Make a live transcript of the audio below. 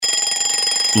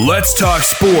Let's talk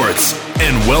sports,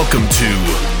 and welcome to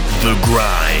The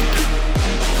Grind.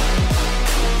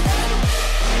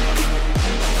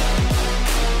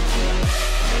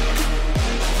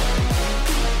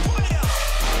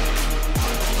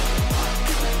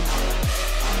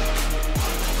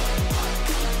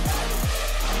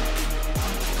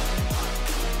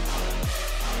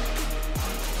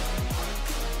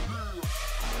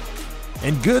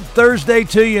 And good Thursday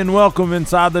to you, and welcome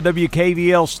inside the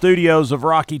WKVL studios of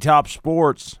Rocky Top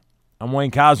Sports. I'm Wayne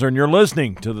Kaiser, and you're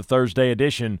listening to the Thursday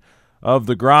edition of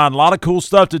The Grind. A lot of cool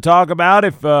stuff to talk about.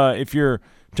 If you're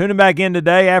tuning back in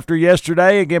today after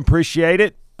yesterday, again, appreciate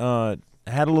it. Had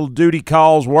a little duty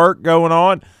calls work going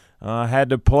on.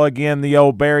 Had to plug in the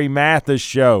old Barry Mathis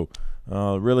show.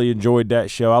 Really enjoyed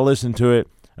that show. I listened to it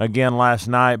again last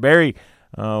night. Barry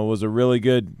was a really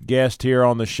good guest here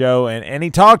on the show, and he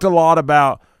talked a lot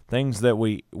about things that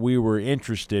we were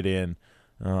interested in,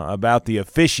 about the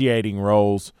officiating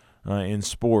roles in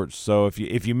sports. So if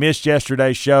you missed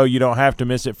yesterday's show, you don't have to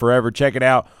miss it forever. Check it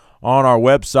out on our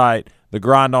website,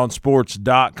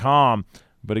 thegrindonsports.com.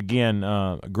 But again,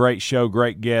 a great show,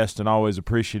 great guest, and always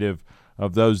appreciative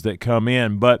of those that come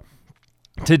in. But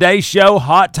today's show,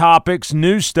 hot topics,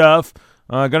 new stuff.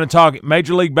 Going to talk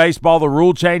Major League Baseball, the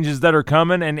rule changes that are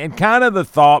coming, and kind of the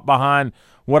thought behind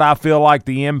what I feel like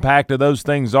the impact of those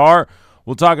things are.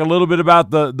 We'll talk a little bit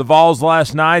about the Vols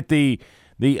last night, the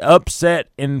upset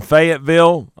in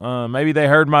Fayetteville. Maybe they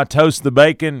heard my toast the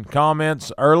bacon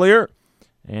comments earlier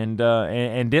and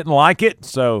didn't like it.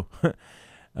 So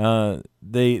the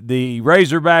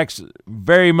Razorbacks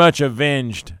very much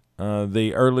avenged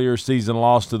the earlier season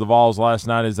loss to the Vols last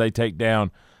night as they take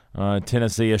down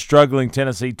Tennessee, a struggling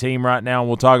Tennessee team right now. And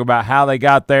we'll talk about how they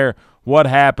got there, what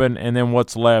happened, and then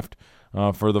what's left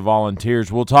for the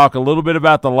Volunteers. We'll talk a little bit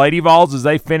about the Lady Vols as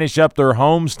they finish up their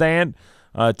home stand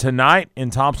tonight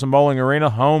in Thompson-Boling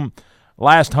Arena.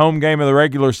 Last home game of the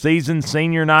regular season,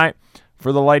 senior night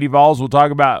for the Lady Vols. We'll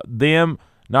talk about them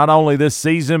not only this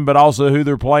season but also who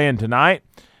they're playing tonight.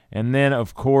 And then,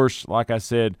 of course, like I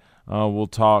said, we'll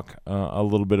talk a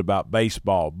little bit about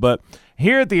baseball. But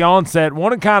here at the onset,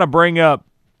 want to kind of bring up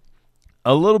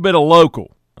a little bit of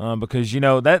local because,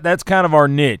 that's kind of our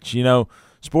niche,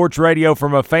 sports radio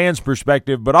from a fan's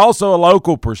perspective, but also a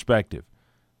local perspective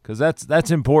because that's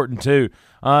important too.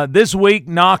 This week,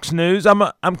 Knox News, I'm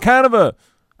a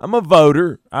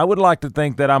voter. I would like to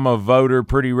think that I'm a voter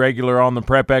pretty regular on the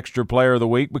Prep Extra Player of the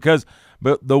Week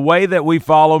but the way that we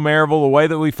follow Maryville, the way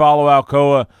that we follow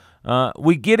Alcoa,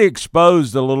 we get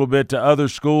exposed a little bit to other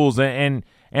schools and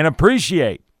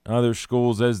appreciate other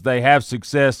schools as they have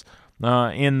success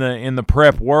in the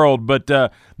prep world.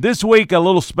 But this week, a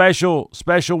little special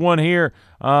one here.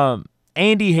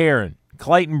 Andy Herron,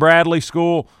 Clayton Bradley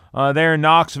School there in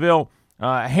Knoxville.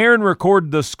 Herron recorded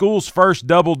the school's first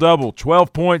double-double,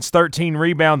 12 points, 13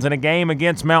 rebounds in a game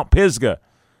against Mount Pisgah.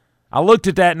 I looked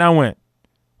at that and I went,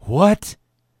 what?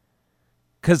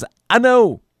 Because I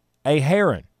know a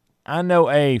Herron. I know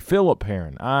a Philip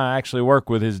Herron. I actually work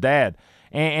with his dad.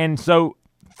 And so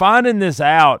finding this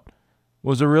out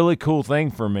was a really cool thing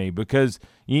for me because,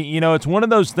 it's one of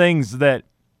those things that,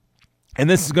 and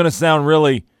this is going to sound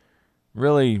really,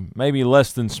 really maybe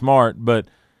less than smart, but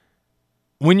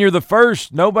when you're the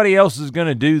first, nobody else is going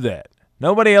to do that.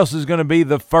 Nobody else is going to be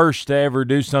the first to ever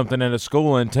do something at a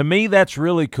school. And to me, that's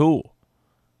really cool.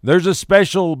 There's a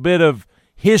special bit of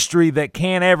history that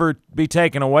can't ever be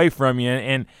taken away from you,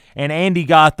 and Andy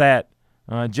got that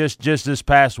just this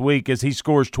past week as he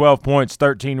scores 12 points,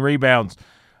 13 rebounds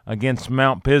against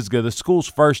Mount Pisgah, the school's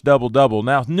first double-double.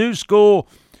 Now, new school,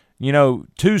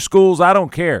 two schools, I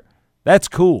don't care. That's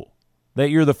cool that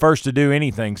you're the first to do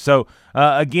anything. So,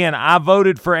 again, I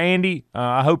voted for Andy.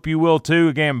 I hope you will too.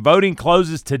 Again, voting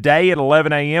closes today at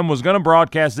 11 a.m. Was going to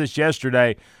broadcast this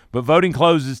yesterday, but voting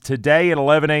closes today at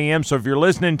 11 a.m. So if you're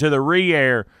listening to the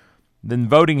re-air, then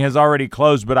voting has already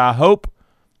closed. But I hope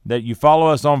that you follow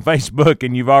us on Facebook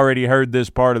and you've already heard this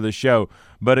part of the show.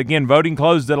 But again, voting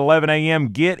closed at 11 a.m.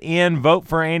 Get in, vote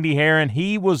for Andy Herron.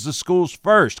 He was the school's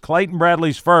first, Clayton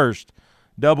Bradley's first,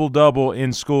 double-double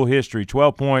in school history.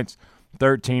 12 points,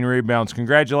 13 rebounds.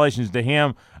 Congratulations to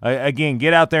him. Again,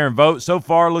 get out there and vote. So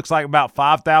far, it looks like about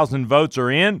 5,000 votes are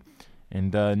in,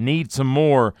 and need some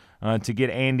more to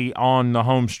get Andy on the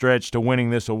home stretch to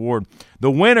winning this award. The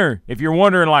winner, if you're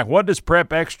wondering, what does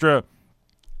Prep Extra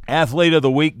Athlete of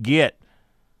the Week get?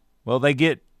 Well,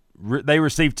 they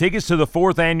receive tickets to the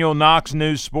 4th annual Knox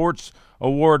News Sports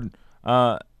Award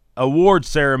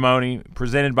ceremony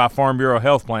presented by Farm Bureau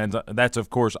Health Plans. That's, of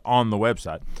course, on the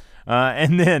website.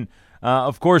 And then,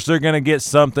 of course, they're going to get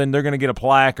something. They're going to get a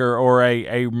plaque or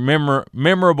a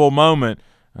memorable moment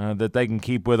that they can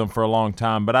keep with them for a long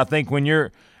time. But I think when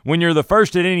you're the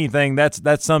first at anything,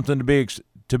 that's something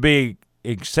to be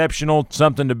exceptional,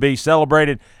 something to be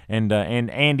celebrated, and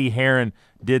Andy Herron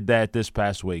did that this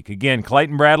past week. Again,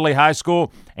 Clayton Bradley High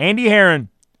School, Andy Herron,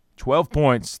 12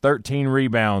 points, 13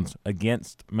 rebounds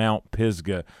against Mount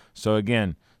Pisgah. So,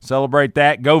 again, celebrate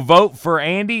that. Go vote for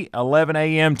Andy. 11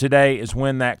 a.m. today is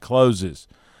when that closes.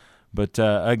 But,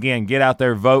 again, get out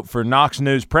there, vote for Knox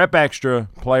News Prep Extra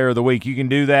Player of the Week. You can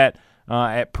do that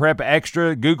at Prep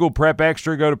Extra. Google Prep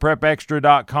Extra. Go to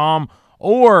prepextra.com.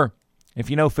 Or, if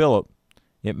you know Philip,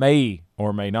 it may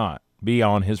or may not be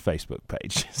on his Facebook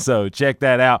page. So check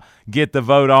that out. Get the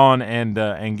vote on and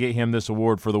get him this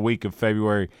award for the week of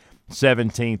February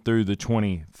 17th through the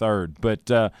 23rd. But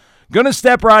going to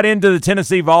step right into the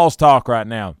Tennessee Vols talk right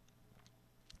now.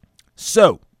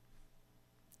 So,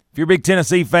 if you're a big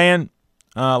Tennessee fan,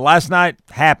 last night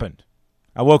happened.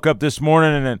 I woke up this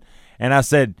morning and I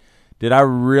said, did I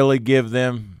really give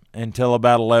them until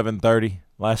about 11:30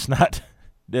 last night?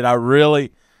 Did I really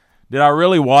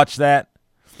watch that?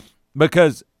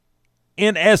 Because,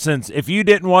 in essence, if you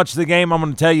didn't watch the game, I'm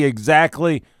going to tell you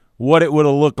exactly what it would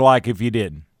have looked like if you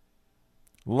didn't.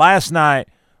 Last night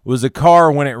was a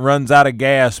car when it runs out of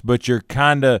gas, but you're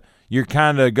kind of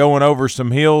going over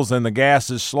some hills and the gas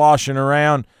is sloshing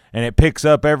around and it picks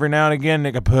up every now and again.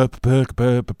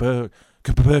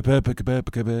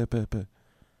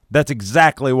 That's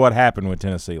exactly what happened with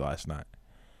Tennessee last night.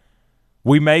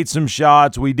 We made some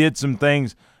shots. We did some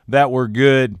things that were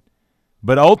good.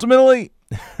 But ultimately,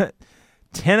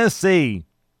 Tennessee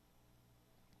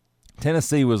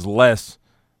was less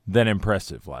than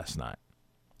impressive last night.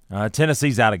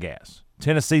 Tennessee's out of gas.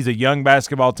 Tennessee's a young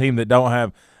basketball team that don't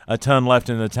have a ton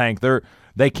left in the tank.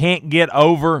 They can't get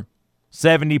over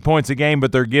 70 points a game,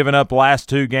 but they're giving up the last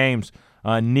two games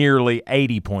nearly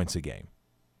 80 points a game.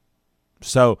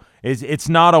 So it's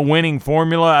not a winning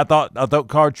formula. I thought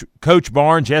Coach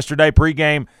Barnes yesterday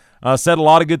pregame said a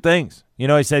lot of good things. You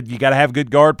know, he said you got to have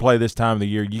good guard play this time of the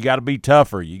year. You got to be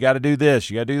tougher. You got to do this.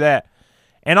 You got to do that.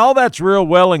 And all that's real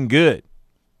well and good.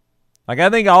 Like, I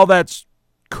think all that's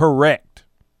correct.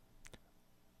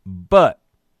 But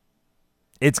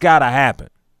it's got to happen.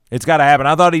 It's got to happen.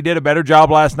 I thought he did a better job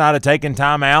last night of taking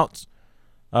timeouts,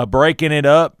 breaking it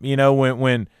up. You know,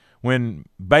 when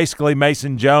basically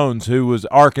Mason Jones, who was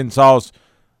Arkansas's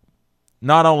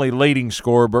not only leading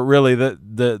scorer, but really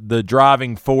the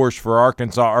driving force for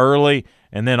Arkansas early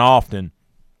and then often,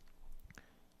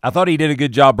 I thought he did a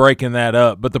good job breaking that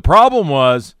up. But the problem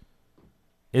and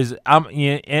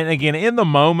again, in the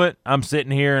moment, I'm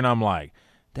sitting here and I'm like,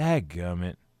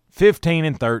 dadgummit,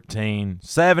 15-13,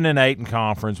 7-8 in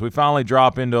conference. We finally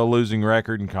drop into a losing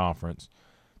record in conference.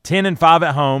 10-5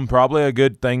 at home, probably a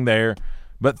good thing there.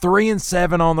 But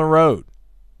 3-7 on the road.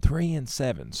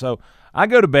 3-7. So I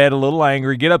go to bed a little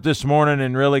angry, get up this morning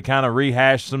and really kind of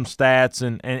rehash some stats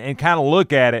and kind of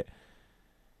look at it.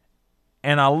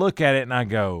 And I look at it and I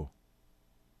go,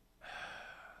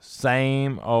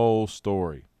 same old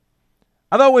story.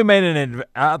 I thought we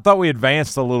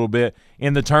advanced a little bit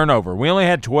in the turnover. We only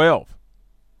had 12.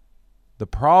 The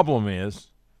problem is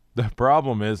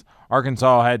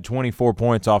Arkansas had 24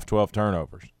 points off 12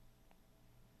 turnovers.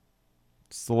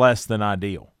 It's less than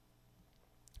ideal.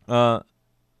 I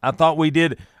thought we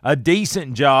did a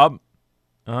decent job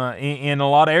in a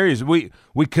lot of areas. We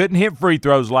couldn't hit free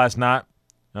throws last night.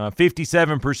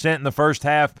 57% in the first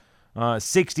half,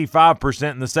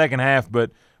 65% in the second half,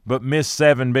 but missed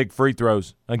 7 big free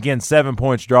throws. Again, 7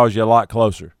 points draws you a lot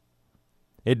closer.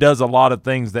 It does a lot of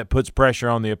things that puts pressure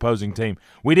on the opposing team.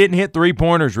 We didn't hit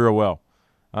three-pointers real well.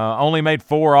 Only made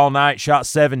 4 all night, shot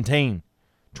 17.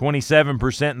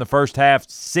 27% in the first half,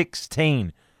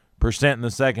 16% in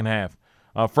the second half.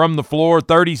 From the floor,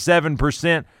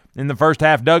 37% in the first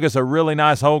half. Dug us a really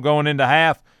nice hole going into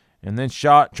half, and then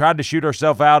tried to shoot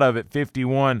ourselves out of it,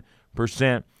 51%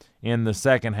 in the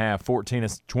second half,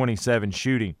 14-27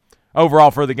 shooting.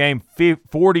 Overall for the game,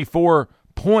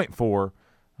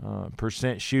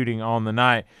 44.4% shooting on the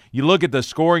night. You look at the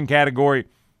scoring category,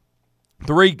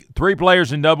 three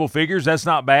players in double figures. That's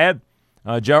not bad.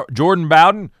 Jordan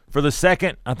Bowden for the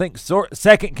second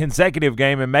consecutive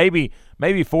game, and maybe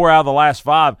 4 out of the last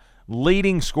 5.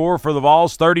 Leading scorer for the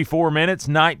Vols, 34 minutes,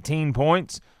 19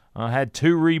 points. Had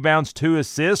 2 rebounds, 2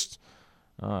 assists.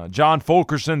 John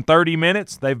Fulkerson, 30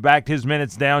 minutes. They've backed his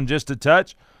minutes down just a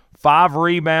touch. 5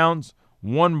 rebounds,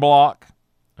 1 block,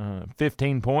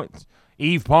 15 points.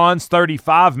 Eve Pons,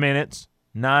 35 minutes,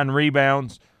 9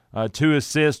 rebounds, 2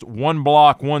 assists, 1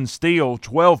 block, 1 steal,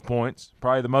 12 points.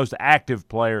 Probably the most active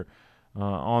player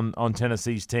on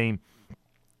Tennessee's team.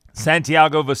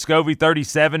 Santiago Vescovi,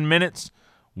 37 minutes,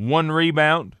 1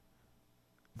 rebound,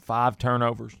 5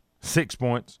 turnovers, 6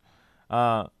 points.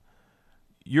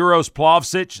 Uros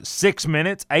Plavsic, 6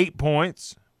 minutes, 8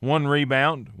 points, 1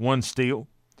 rebound, 1 steal.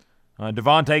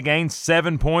 Devontae Gaines,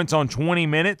 7 points on 20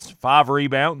 minutes, 5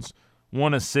 rebounds,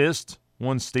 1 assist,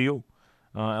 1 steal.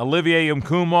 Olivier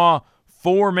Nkumwa,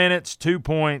 4 minutes, 2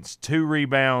 points, 2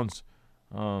 rebounds.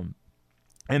 And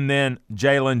then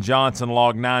Jalen Johnson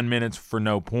logged 9 minutes for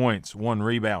no points, 1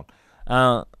 rebound.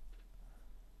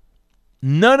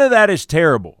 None of that is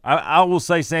terrible. I will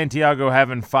say Santiago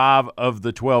having 5 of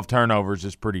the 12 turnovers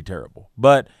is pretty terrible.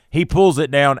 But he pulls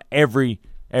it down every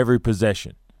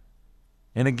possession.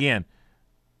 And again,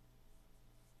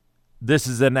 this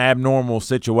is an abnormal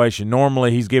situation.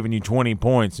 Normally he's giving you 20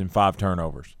 points and 5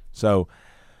 turnovers. So,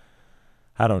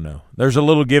 I don't know. There's a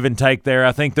little give and take there.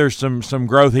 I think there's some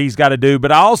growth he's got to do.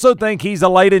 But I also think he's a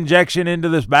late injection into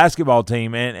this basketball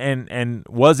team. And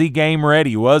was he game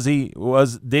ready?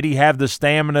 Did he have the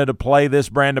stamina to play this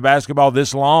brand of basketball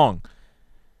this long?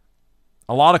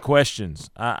 A lot of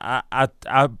questions. I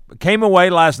came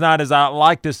away last night, as I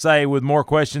like to say, with more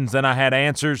questions than I had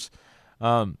answers.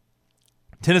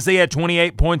 Tennessee had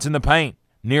 28 points in the paint.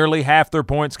 Nearly half their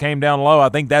points came down low. I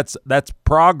think that's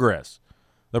progress.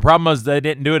 The problem was they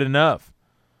didn't do it enough.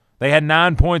 They had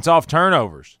 9 points off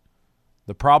turnovers.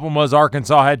 The problem was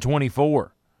Arkansas had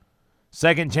 24.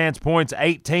 Second chance points,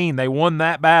 18. They won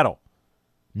that battle.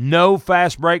 No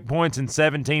fast break points and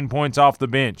 17 points off the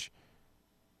bench.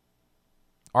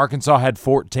 Arkansas had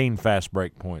 14 fast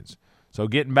break points. So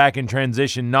getting back in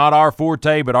transition, not our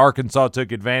forte, but Arkansas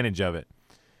took advantage of it.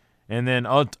 And then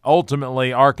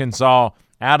ultimately Arkansas,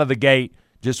 out of the gate,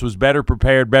 just was better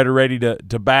prepared, better ready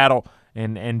to battle,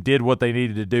 and did what they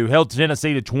needed to do. Held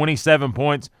Tennessee to 27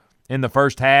 points in the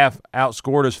first half,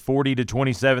 outscored us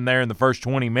 40-27 there in the first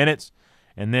 20 minutes,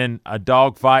 and then a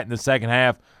dogfight in the second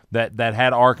half that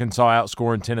had Arkansas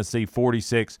outscoring Tennessee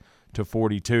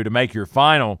 46-42 to make your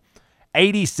final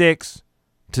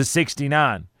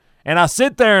 86-69. And I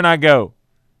sit there and I go,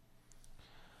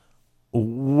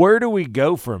 where do we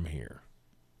go from here?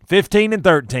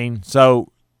 15-13,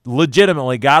 so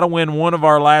legitimately got to win one of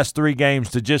our last 3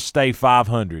 games to just stay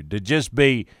 500, to just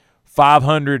be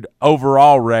 500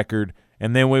 overall record,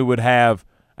 and then we would have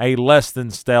a less than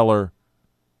stellar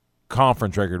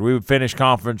conference record. We would finish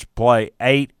conference play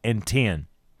 8-10,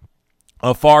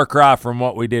 a far cry from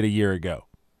what we did a year ago.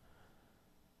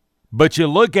 But you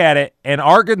look at it, and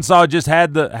Arkansas just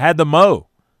had the mo.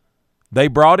 They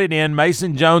brought it in.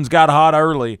 Mason Jones got hot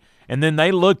early, and then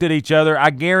they looked at each other, I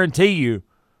guarantee you,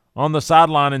 on the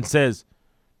sideline and says,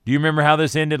 do you remember how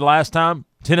this ended last time?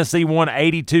 Tennessee won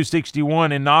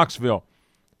 82-61 in Knoxville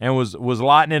and was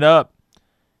lighting it up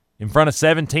in front of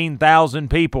 17,000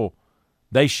 people.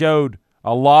 They showed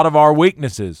a lot of our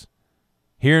weaknesses.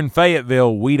 Here in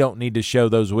Fayetteville, we don't need to show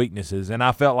those weaknesses. And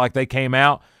I felt like they came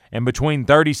out, and between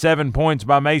 37 points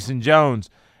by Mason Jones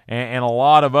and a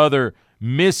lot of other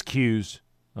miscues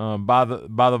by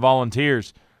the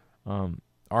Volunteers,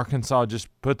 Arkansas just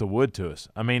put the wood to us.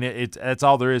 I mean, that's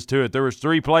all there is to it. There was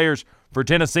 3 players for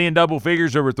Tennessee in double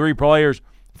figures. There were 3 players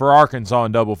for Arkansas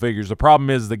in double figures. The problem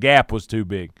is the gap was too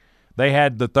big. They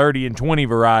had the 30 and 20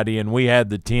 variety, and we had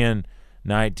the 10,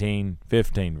 19,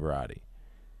 15 variety.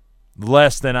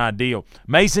 Less than ideal.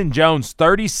 Mason Jones,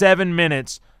 37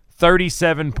 minutes,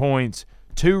 37 points,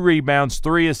 2 rebounds,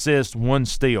 3 assists, 1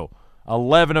 steal.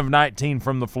 11 of 19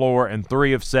 from the floor and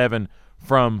 3 of 7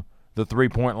 from the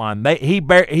three-point line.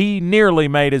 He nearly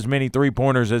made as many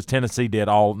three-pointers as Tennessee did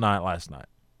all night last night.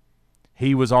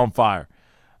 He was on fire.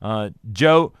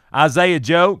 Isaiah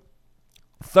Joe,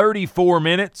 34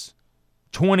 minutes,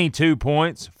 22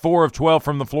 points, 4 of 12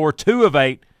 from the floor, 2 of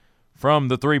 8 from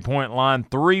the three-point line,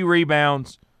 3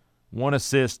 rebounds, 1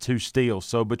 assist, 2 steals.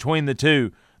 So between the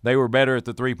two, they were better at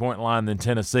the three-point line than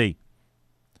Tennessee.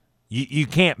 You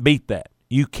can't beat that.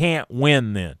 You can't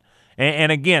win then.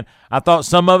 And again, I thought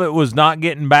some of it was not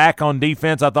getting back on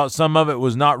defense. I thought some of it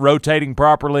was not rotating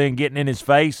properly and getting in his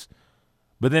face.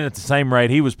 But then at the same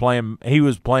rate, he was playing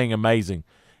amazing.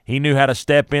 He knew how to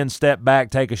step in, step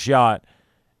back, take a shot,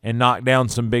 and knock down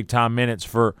some big-time minutes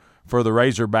for the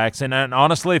Razorbacks. And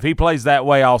honestly, if he plays that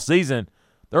way all season,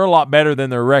 they're a lot better than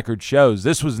their record shows.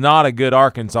 This was not a good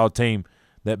Arkansas team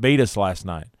that beat us last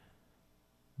night.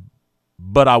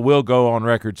 But I will go on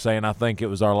record saying I think it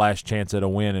was our last chance at a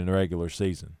win in the regular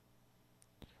season.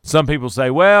 Some people say,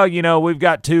 well, we've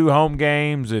got 2 home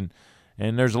games and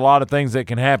there's a lot of things that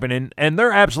can happen. And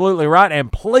they're absolutely right,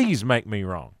 and please make me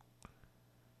wrong.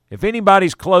 If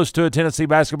anybody's close to a Tennessee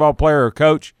basketball player or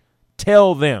coach,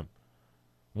 tell them.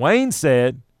 Wayne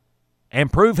said,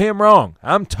 and prove him wrong.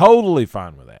 I'm totally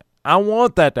fine with that. I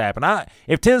want that to happen.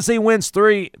 If Tennessee wins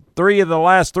three of the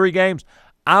last 3 games,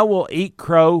 I will eat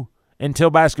crow until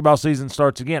basketball season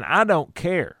starts again. I don't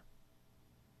care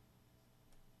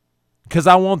because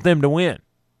I want them to win.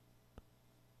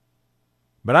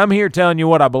 But I'm here telling you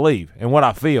what I believe and what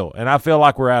I feel, and I feel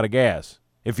like we're out of gas.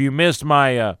 If you missed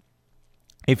my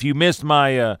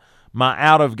my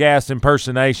out of gas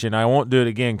impersonation, I won't do it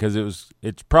again because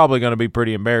it's probably going to be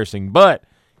pretty embarrassing. But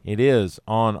it is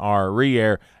on our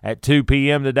re-air at 2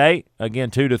 p.m. today. Again,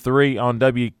 2 to 3 on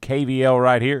WKVL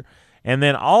right here. And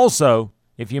then also,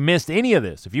 if you missed any of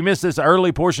this, if you missed this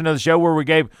early portion of the show where we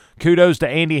gave kudos to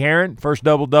Andy Herron, first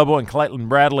double-double in Clayton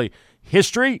Bradley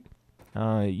history,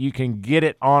 you can get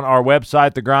it on our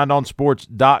website,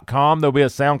 thegrindonsports.com. There'll be a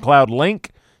SoundCloud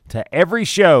link to every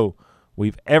show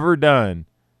we've ever done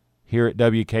here at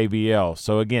WKVL.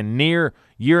 So, again, near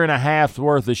year and a half's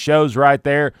worth of shows right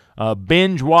there.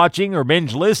 Binge watching or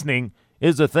binge listening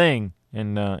is a thing.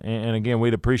 And again,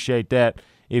 we'd appreciate that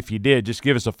if you did. Just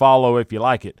give us a follow if you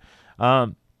like it.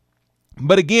 But,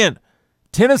 again,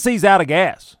 Tennessee's out of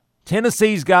gas.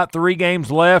 Tennessee's got 3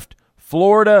 games left.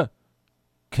 Florida,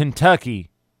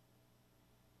 Kentucky,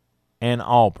 and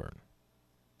Auburn.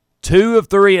 2 of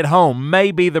 3 at home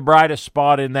may be the brightest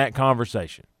spot in that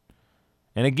conversation.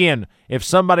 And again, if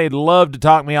somebody'd love to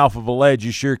talk me off of a ledge,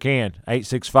 you sure can.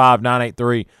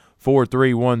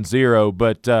 865-983-4310.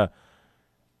 But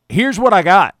here's what I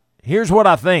got. Here's what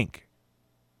I think.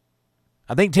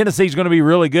 I think Tennessee's going to be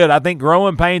really good. I think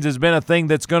growing pains has been a thing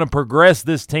that's going to progress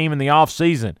this team in the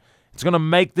offseason. It's going to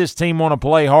make this team want to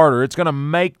play harder. It's going to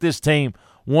make this team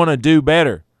want to do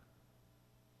better.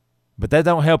 But that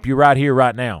don't help you right here,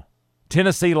 right now.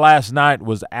 Tennessee last night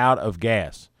was out of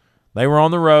gas. They were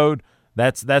on the road.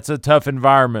 That's a tough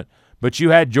environment. But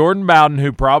you had Jordan Bowden,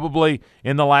 who probably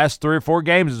in the last 3 or 4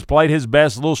 games has played his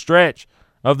best little stretch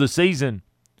of the season.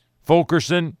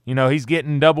 Fulkerson, he's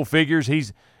getting double figures.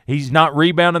 He's not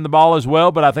rebounding the ball as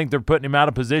well, but I think they're putting him out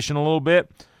of position a little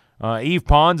bit. Yves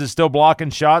Pons is still blocking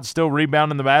shots, still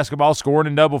rebounding the basketball, scoring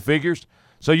in double figures.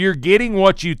 So you're getting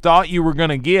what you thought you were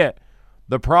going to get.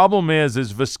 The problem is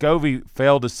Vescovi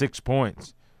fell to 6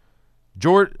 points.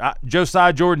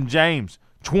 Josiah Jordan-James,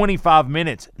 25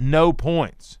 minutes, no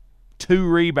points, 2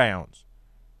 rebounds.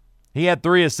 He had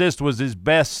 3 assists, was his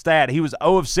best stat. He was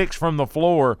 0 of 6 from the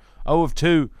floor, 0 of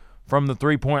 2 from the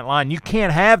three-point line. You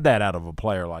can't have that out of a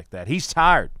player like that. He's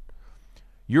tired.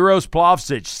 Uros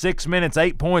Plavsic, 6 minutes,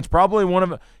 8 points, probably one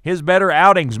of his better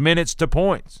outings, minutes to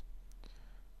points.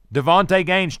 Devontae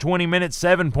Gaines, 20 minutes,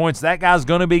 7 points. That guy's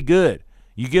going to be good.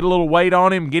 You get a little weight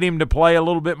on him, get him to play a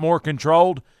little bit more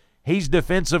controlled. He's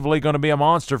defensively going to be a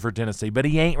monster for Tennessee, but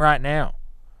he ain't right now.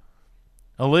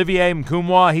 Olivier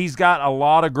Mkumwa, he's got a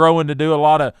lot of growing to do, a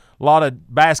lot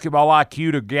of basketball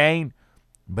IQ to gain,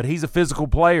 but he's a physical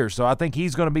player, so I think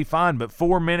he's going to be fine. But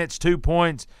 4 minutes, 2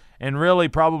 points, and really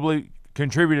probably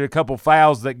contributed a couple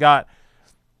fouls that got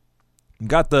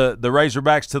the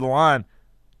Razorbacks to the line,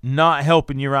 not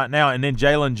helping you right now. And then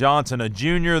Jalen Johnson, a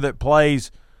junior that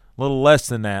plays a little less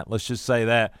than that, let's just say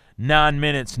that, 9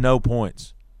 minutes, no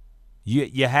points.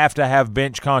 You have to have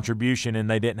bench contribution, and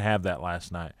they didn't have that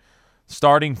last night.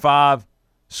 Starting 5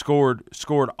 scored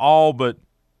all but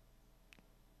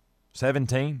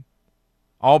 17.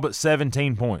 All but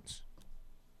 17 points.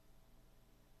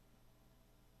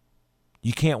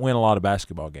 You can't win a lot of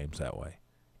basketball games that way.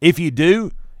 If you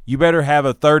do, you better have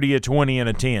a 30, a 20, and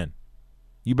a 10.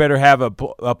 You better have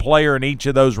a player in each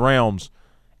of those realms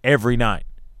every night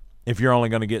if you're only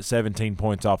going to get 17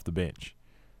 points off the bench.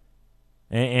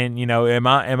 And am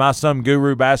I some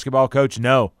guru basketball coach?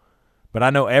 No. But I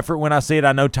know effort when I see it.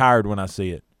 I know tired when I see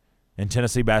it. And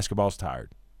Tennessee basketball's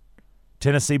tired.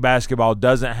 Tennessee basketball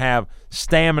doesn't have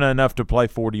stamina enough to play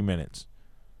 40 minutes.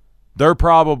 They're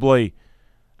probably,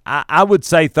 I would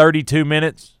say 32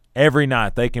 minutes every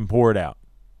night they can pour it out.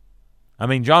 I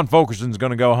mean, John Fulkerson's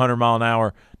going to go 100 mile an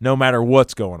hour no matter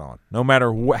what's going on, no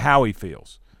matter how he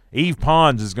feels. Yves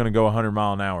Pons is going to go 100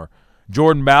 mile an hour.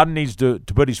 Jordan Bowden needs to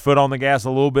put his foot on the gas a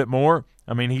little bit more.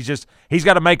 I mean, he's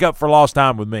got to make up for lost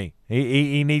time with me.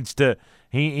 He needs to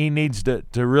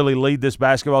really lead this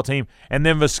basketball team. And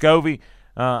then Vescovi,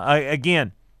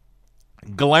 again,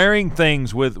 glaring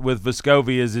things with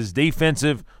Vescovi is his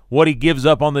defensive, what he gives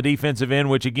up on the defensive end,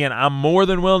 which, again, I'm more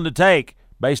than willing to take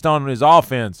based on his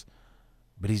offense.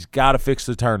 But he's got to fix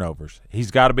the turnovers.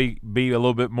 He's got to be a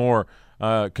little bit more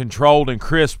controlled and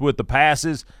crisp with the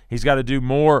passes. He's got to do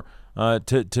more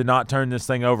to not turn this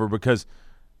thing over, because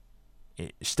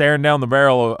staring down the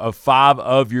barrel of 5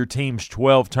 of your team's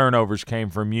 12 turnovers came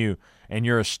from you, and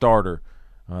you're a starter.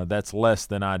 That's less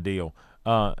than ideal.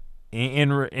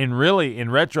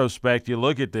 in retrospect, you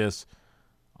look at this,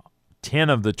 10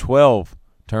 of the 12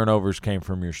 turnovers came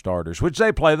from your starters, which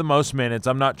they play the most minutes.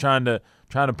 I'm not trying to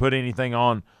put anything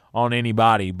on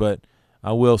anybody, but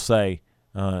I will say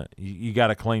you got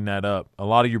to clean that up. A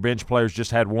lot of your bench players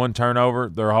just had one turnover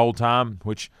their whole time,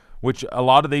 which a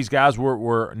lot of these guys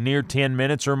were near 10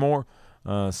 minutes or more.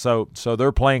 So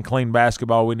they're playing clean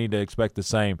basketball. We need to expect the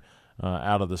same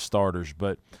out of the starters.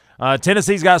 But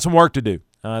Tennessee's got some work to do.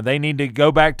 They need to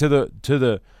go back to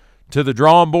the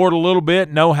drawing board a little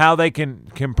bit, know how they can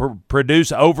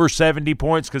produce over 70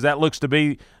 points, because that looks to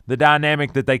be the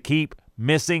dynamic that they keep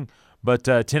missing. But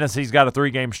Tennessee's got a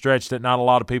 3-game stretch that not a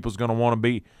lot of people's going to want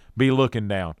to be looking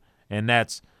down, and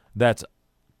that's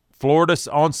Florida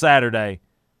on Saturday,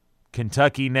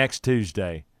 Kentucky next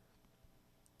Tuesday,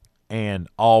 and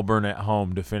Auburn at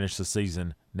home to finish the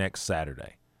season next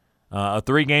Saturday. A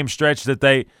 3-game stretch that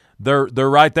they're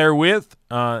right there with.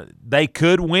 They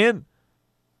could win,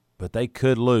 but they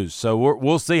could lose. So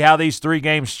we'll see how these 3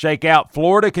 games shake out.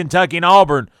 Florida, Kentucky, and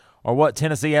Auburn are what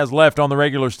Tennessee has left on the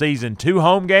regular season. 2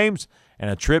 home games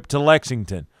and a trip to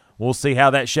Lexington. We'll see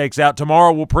how that shakes out.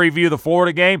 Tomorrow we'll preview the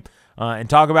Florida game and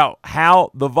talk about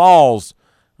how the Vols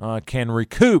can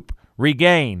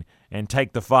regain, and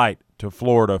take the fight to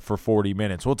Florida for 40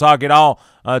 minutes. We'll talk it all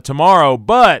tomorrow,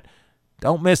 but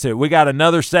don't miss it. We got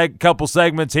another couple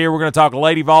segments here. We're going to talk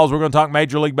Lady Vols. We're going to talk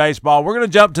Major League Baseball. We're going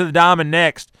to jump to the Diamond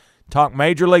next, talk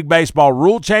Major League Baseball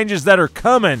rule changes that are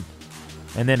coming,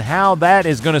 and then how that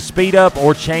is going to speed up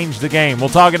or change the game. We'll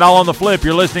talk it all on the flip.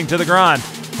 You're listening to The Grind,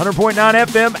 100.9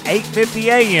 FM, 850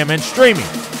 AM, and streaming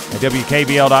at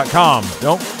WKBL.com.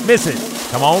 Don't miss it.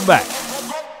 Come on back.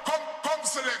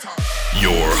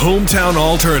 Your hometown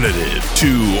alternative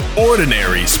to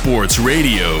ordinary sports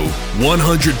radio,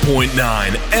 100.9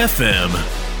 FM,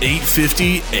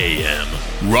 850 AM.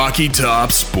 Rocky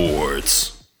Top Sports.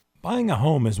 Buying a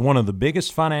home is one of the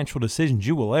biggest financial decisions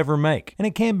you will ever make, and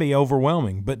it can be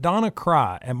overwhelming, but Donna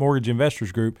Cry at Mortgage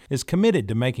Investors Group is committed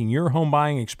to making your home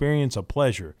buying experience a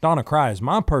pleasure. Donna Cry is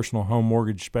my personal home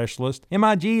mortgage specialist.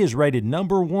 MIG is rated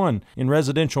 #1 in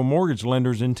residential mortgage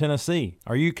lenders in Tennessee.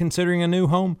 Are you considering a new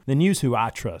home? Then use who I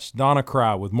trust, Donna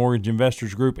Cry with Mortgage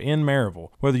Investors Group in Maryville.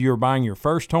 Whether you're buying your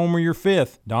first home or your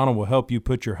 5th, Donna will help you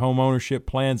put your home ownership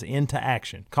plans into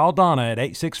action. Call Donna at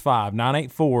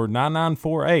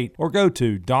 865-984-9948 or go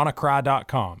to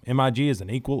donnacry.com. MIG is an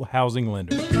equal housing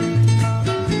lender.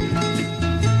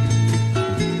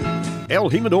 El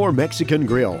Jimador Mexican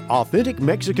Grill, authentic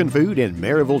Mexican food in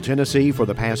Maryville, Tennessee for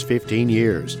the past 15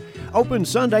 years. Open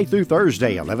Sunday through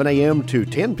Thursday, 11 a.m. to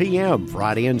 10 p.m.,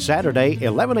 Friday and Saturday,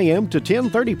 11 a.m. to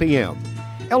 10:30 p.m.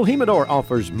 El Jimador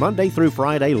offers Monday through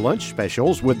Friday lunch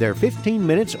specials with their 15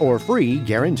 minutes or free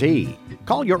guarantee.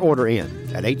 Call your order in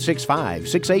at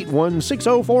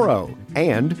 865-681-6040,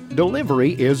 and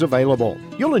delivery is available.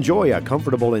 You'll enjoy a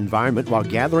comfortable environment while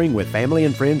gathering with family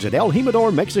and friends at El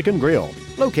Jimador Mexican Grill,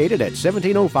 located at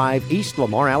 1705 East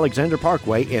Lamar Alexander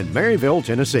Parkway in Maryville,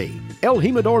 Tennessee. El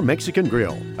Jimador Mexican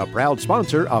Grill, a proud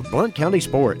sponsor of Blount County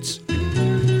Sports.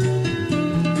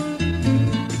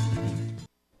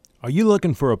 Are you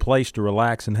looking for a place to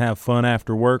relax and have fun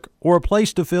after work, or a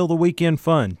place to fill the weekend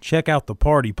fun? Check out the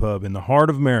Party Pub in the heart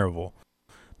of Maryville.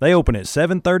 They open at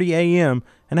 7:30 a.m.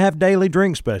 and have daily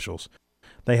drink specials.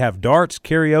 They have darts,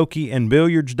 karaoke, and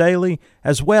billiards daily,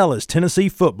 as well as Tennessee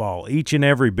football each and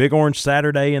every Big Orange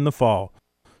Saturday in the fall.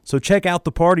 So check out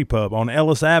the Party Pub on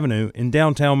Ellis Avenue in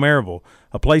downtown Maryville,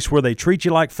 a place where they treat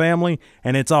you like family,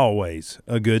 and it's always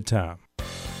a good time.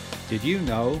 Did you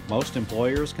know most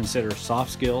employers consider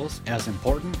soft skills as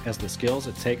important as the skills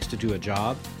it takes to do a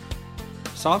job?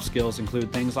 Soft skills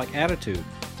include things like attitude,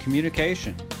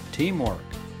 communication, teamwork,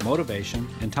 motivation,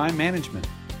 and time management.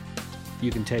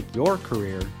 You can take your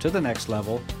career to the next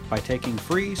level by taking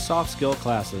free soft skill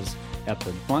classes at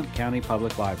the Blount County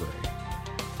Public Library.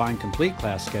 Find complete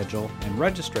class schedule and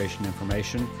registration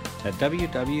information at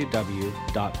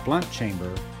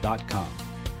www.blountchamber.com.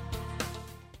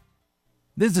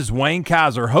 This is Wayne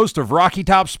Kaiser, host of Rocky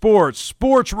Top Sports,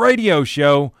 sports radio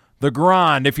show, The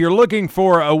Grind. If you're looking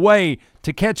for a way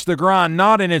to catch The Grind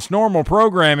not in its normal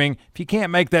programming, if you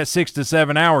can't make that 6 to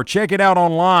 7 hour, check it out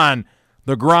online,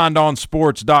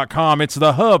 thegrindonsports.com. It's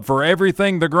the hub for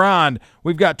everything The Grind.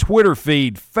 We've got Twitter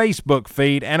feed, Facebook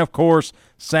feed, and, of course,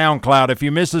 SoundCloud. If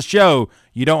you miss a show,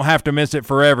 you don't have to miss it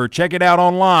forever. Check it out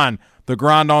online,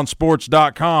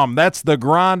 thegrindonsports.com. That's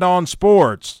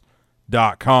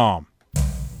thegrindonsports.com.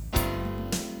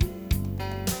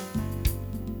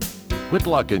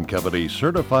 Whitlock & Company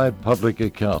Certified Public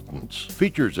Accountants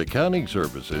features accounting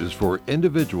services for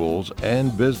individuals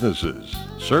and businesses.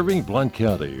 Serving Blount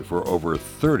County for over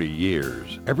 30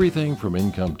 years. Everything from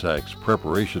income tax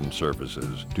preparation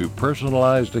services to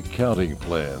personalized accounting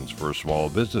plans for small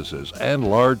businesses and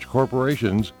large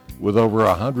corporations with over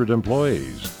 100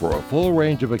 employees for a full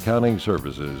range of accounting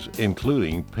services,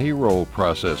 including payroll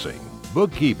processing,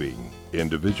 bookkeeping,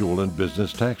 individual and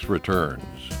business tax returns,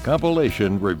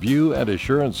 compilation, review, and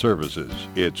assurance services.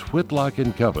 It's Whitlock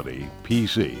 & Company,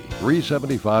 PC,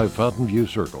 375 Fountain View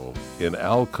Circle in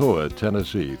Alcoa,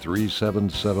 Tennessee,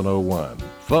 37701.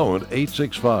 Phone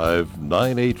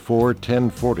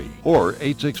 865-984-1040 or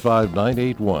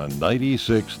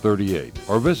 865-981-9638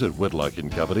 or visit Whitlock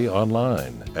 & Company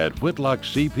online at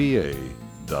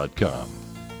whitlockcpa.com.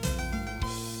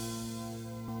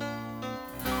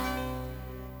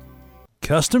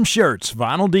 Custom shirts,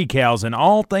 vinyl decals, and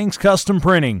all things custom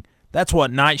printing. That's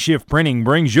what Night Shift Printing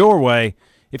brings your way.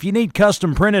 If you need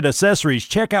custom printed accessories,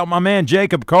 check out my man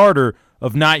Jacob Carter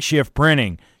of Night Shift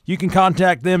Printing. You can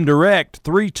contact them direct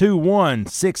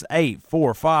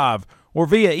 321-6845 or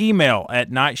via email at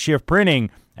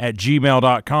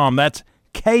nightshiftprinting@gmail.com. That's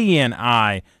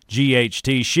KNIGHT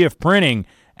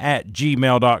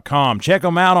shiftprinting@gmail.com. Check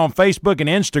them out on Facebook and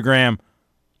Instagram.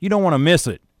 You don't want to miss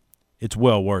it. It's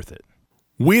well worth it.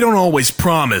 We don't always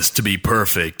promise to be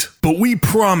perfect, but we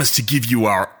promise to give you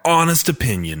our honest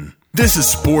opinion. This is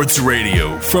sports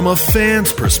radio from a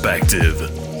fan's perspective.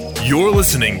 You're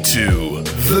listening to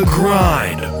The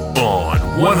Grind on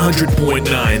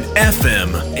 100.9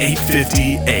 FM,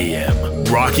 850 AM,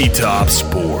 Rocky Top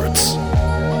Sports.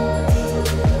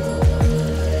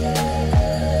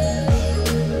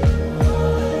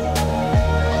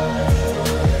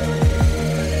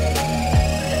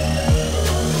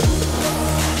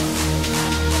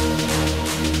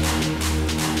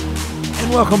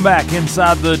 Welcome back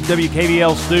inside the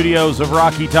WKBL studios of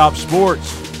Rocky Top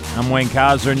Sports. I'm Wayne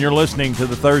Kaiser, and you're listening to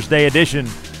the Thursday edition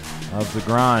of The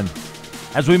Grind.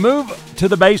 As we move to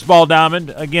the baseball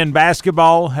diamond, again,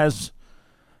 basketball has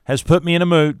put me in a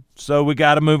mood, so we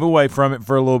got to move away from it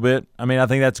for a little bit. I mean, I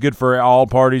think that's good for all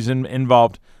parties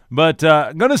involved. But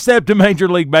going to step to Major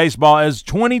League Baseball as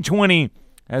 2020,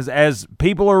 as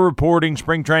people are reporting,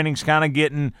 spring training's kind of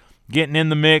getting in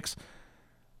the mix.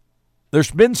 There's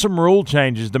been some rule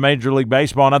changes to Major League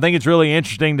Baseball, and I think it's really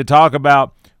interesting to talk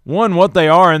about, one, what they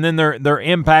are, and then their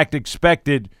impact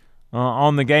expected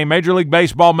on the game. Major League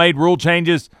Baseball made rule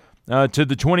changes to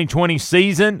the 2020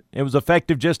 season. It was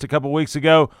effective just a couple weeks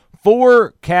ago.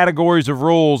 4 categories of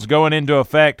rules going into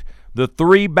effect: the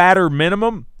 3-batter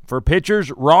minimum for pitchers,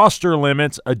 roster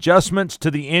limits, adjustments to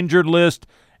the injured list,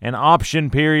 and option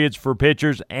periods for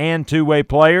pitchers and two-way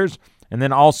players, and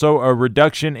then also a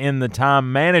reduction in the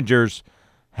time managers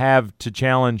have to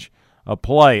challenge a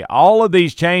play. All of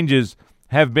these changes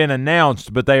have been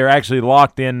announced, but they are actually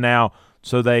locked in now,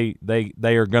 so they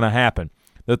are going to happen.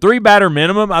 The 3-batter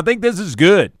minimum, I think this is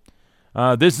good.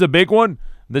 This is a big one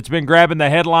that's been grabbing the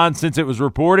headlines since it was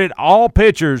reported. All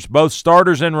pitchers, both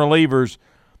starters and relievers,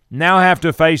 now have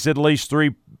to face at least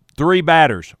three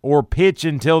batters or pitch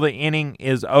until the inning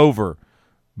is over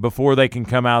before they can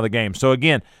come out of the game. So,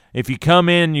 again, if you come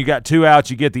in, you got 2 outs,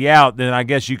 you get the out, then I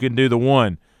guess you can do the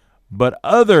 1. But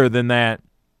other than that,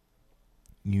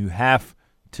 you have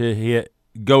to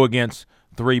go against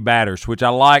 3 batters, which I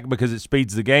like because it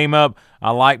speeds the game up.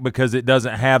 I like because it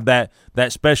doesn't have that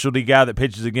specialty guy that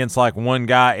pitches against like one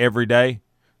guy every day,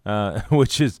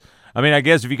 which is, I mean, I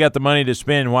guess if you got the money to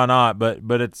spend, why not?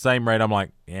 But at the same rate, I'm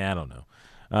like, yeah, I don't know.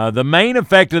 The main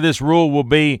effect of this rule will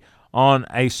be on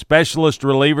a specialist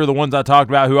reliever, the ones I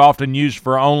talked about, who often use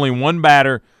for only 1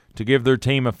 batter to give their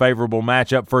team a favorable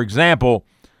matchup. For example,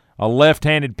 a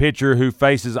left-handed pitcher who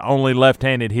faces only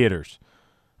left-handed hitters,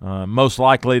 most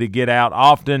likely to get out,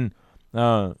 often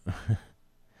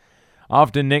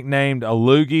nicknamed a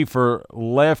loogie for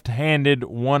left-handed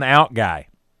one-out guy.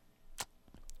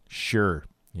 Sure,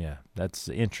 yeah, that's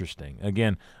interesting.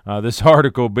 Again, this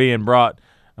article being brought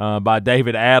by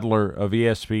David Adler of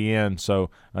ESPN.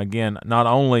 So, again, not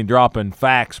only dropping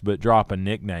facts, but dropping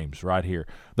nicknames right here.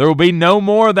 There will be no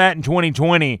more of that in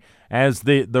 2020, as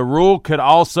the rule could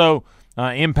also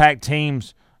impact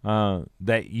teams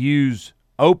that use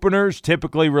openers,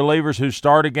 typically relievers who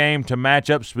start a game to match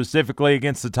up specifically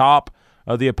against the top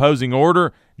of the opposing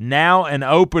order. Now an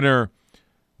opener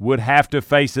would have to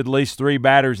face at least 3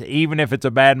 batters, even if it's a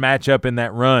bad matchup in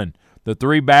that run. The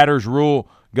 3 batters rule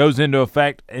goes into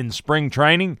effect in spring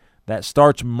training. That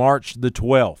starts March the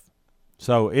 12th.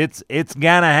 So it's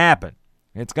going to happen.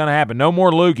 It's going to happen. No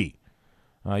more loogie.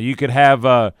 You could have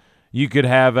a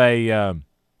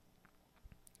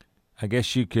I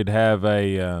guess you could have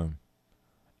a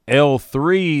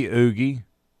L3 Oogie.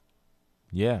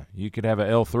 Yeah, you could have a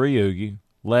L3 Oogie,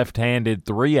 left-handed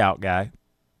 3-out guy.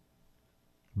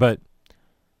 But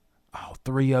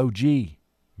 3OG,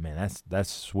 man, that's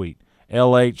sweet.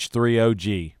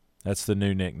 LH3OG, that's the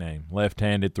new nickname,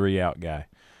 left-handed 3-out guy.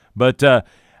 But I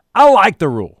like the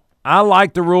rule. I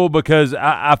like the rule because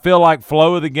I feel like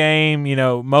flow of the game,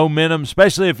 momentum,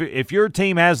 especially if your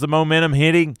team has the momentum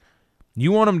hitting,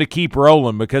 you want them to keep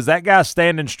rolling because that guy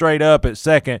standing straight up at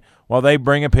second while they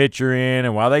bring a pitcher in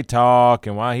and while they talk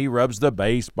and while he rubs the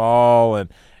baseball and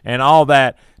all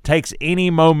that takes any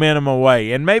momentum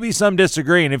away. And maybe some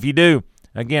disagree, and if you do,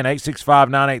 again,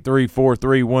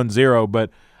 865-983-4310. But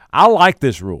I like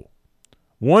this rule.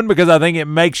 One, because I think it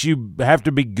makes you have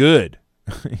to be good.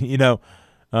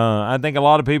 I think a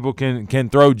lot of people can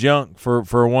throw junk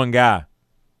for one guy.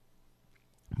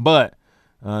 But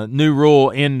new rule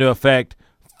into effect,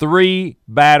 3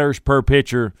 batters per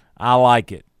pitcher. I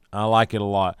like it. I like it a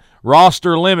lot.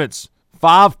 Roster limits,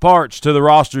 5 parts to the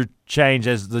roster change.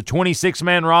 As the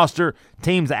 26-man roster,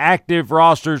 teams' active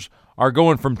rosters are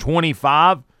going from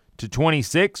 25 to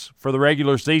 26 for the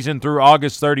regular season through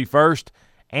August 31st.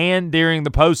 And during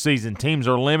the postseason, teams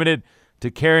are limited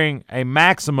to carrying a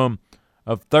maximum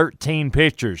of 13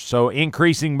 pitchers. So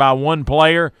increasing by 1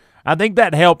 player. I think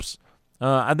that helps.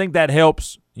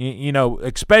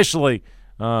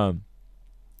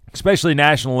 Especially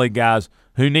National League guys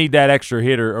who need that extra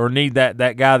hitter or need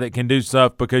that guy that can do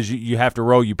stuff because you have to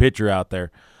roll your pitcher out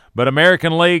there. But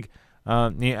American League,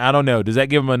 I don't know. Does that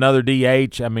give them another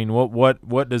DH? I mean,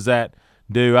 what does that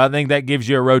do? I think that gives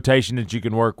you a rotation that you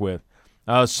can work with.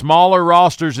 Smaller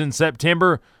rosters in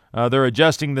September, they're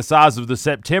adjusting the size of the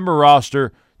September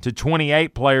roster to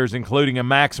 28 players, including a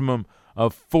maximum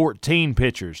of 14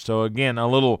 pitchers. So, again, a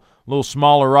little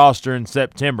smaller roster in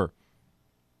September.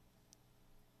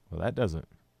 Well, that doesn't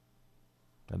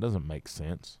make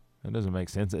sense. That doesn't make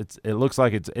sense. It looks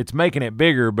like it's making it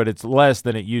bigger, but it's less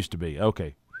than it used to be.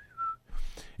 Okay.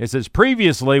 It says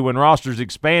previously when rosters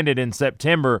expanded in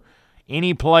September,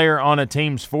 any player on a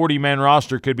team's 40-man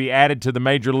roster could be added to the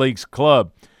Major League's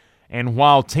club. And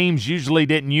while teams usually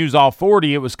didn't use all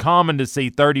 40, it was common to see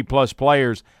 30-plus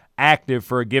players active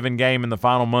for a given game in the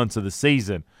final months of the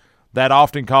season. That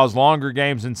often caused longer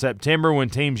games in September when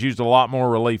teams used a lot more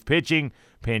relief pitching,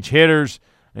 pinch hitters,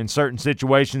 in certain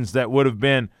situations that would have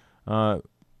been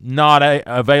not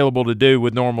available to do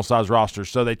with normal-size rosters.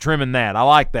 So they're trimming that. I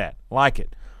like that. Like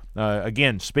it.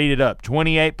 Again, speed it up.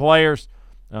 28 players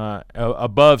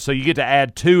above, so you get to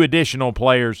add 2 additional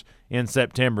players in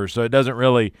September. So it doesn't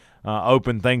really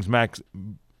open things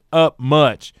up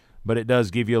much, but it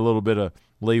does give you a little bit of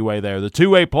leeway there. The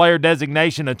two-way player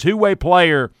designation, a two-way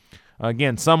player,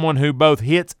 again, someone who both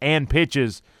hits and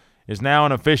pitches, is now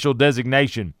an official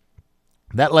designation.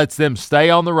 That lets them stay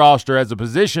on the roster as a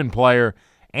position player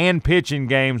and pitch in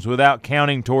games without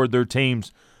counting toward their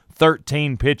team's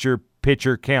 13 pitcher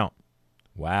count.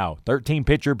 Wow, 13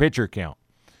 pitcher count.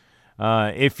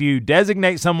 If you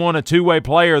designate someone a two-way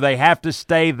player, they have to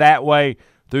stay that way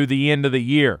through the end of the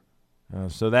year.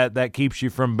 So that keeps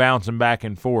you from bouncing back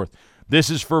and forth. This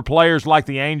is for players like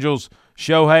the Angels'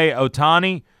 Shohei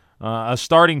Ohtani, a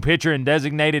starting pitcher and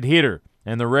designated hitter,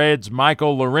 and the Reds'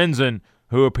 Michael Lorenzen,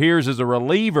 who appears as a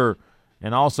reliever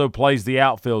and also plays the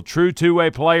outfield. True two-way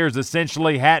players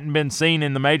essentially hadn't been seen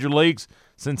in the major leagues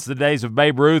since the days of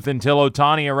Babe Ruth until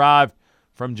Ohtani arrived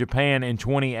from Japan in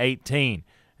 2018.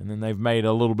 And then they've made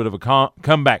a little bit of a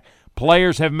comeback.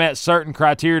 Players have met certain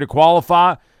criteria to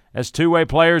qualify as two-way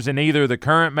players in either the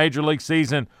current major league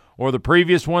season or the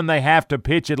previous one. They have to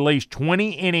pitch at least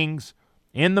 20 innings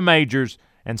in the majors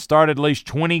and start at least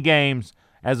 20 games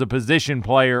as a position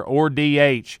player or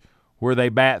DH where they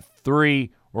bat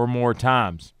 3 or more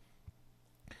times.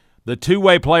 The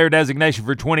two-way player designation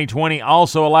for 2020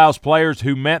 also allows players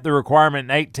who met the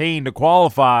requirement in 18 to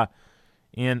qualify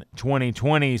in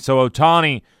 2020. So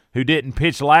Ohtani, who didn't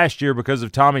pitch last year because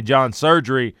of Tommy John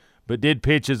surgery but did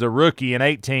pitch as a rookie in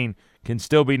 18, can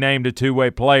still be named a two-way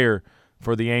player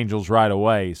for the Angels right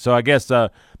away. So I guess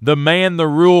the man the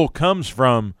rule comes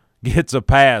from gets a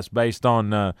pass based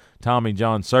on Tommy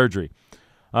John surgery.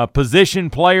 Position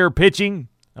player pitching.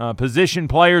 Position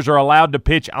players are allowed to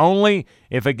pitch only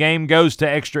if a game goes to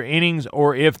extra innings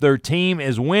or if their team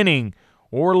is winning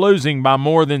or losing by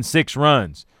more than 6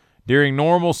 runs. During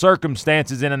normal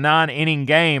circumstances in a 9-inning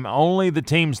game, only the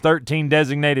team's 13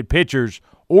 designated pitchers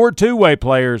or two-way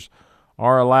players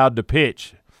are allowed to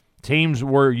pitch. Teams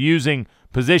were using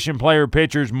position player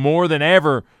pitchers more than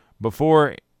ever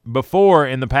before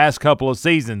in the past couple of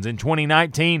seasons. In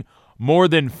 2019, more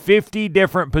than 50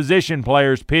 different position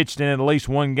players pitched in at least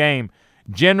one game,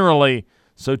 generally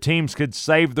so teams could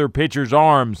save their pitchers'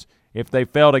 arms if they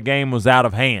felt a game was out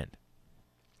of hand.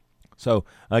 So,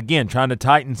 again, trying to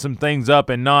tighten some things up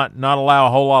and not allow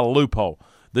a whole lot of loophole.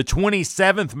 The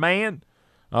 27th man,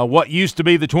 what used to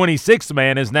be the 26th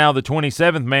man is now the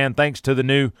 27th man thanks to the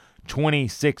new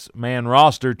 26-man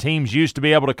roster. Teams used to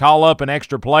be able to call up an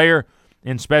extra player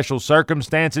in special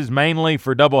circumstances, mainly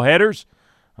for doubleheaders.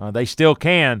 They still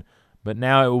can, but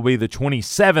now it will be the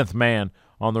 27th man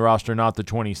on the roster, not the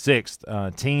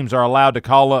 26th. Teams are allowed to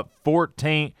call up a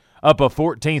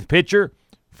 14th pitcher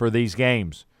for these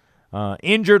games.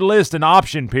 Injured list and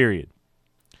option period.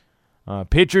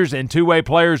 Pitchers and two-way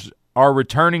players are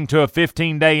returning to a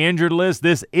 15-day injured list.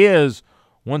 This is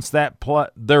once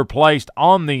they're placed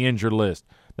on the injured list.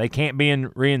 They can't be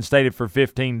reinstated for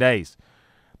 15 days.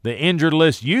 The injured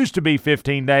list used to be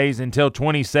 15 days until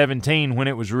 2017 when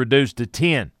it was reduced to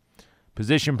 10.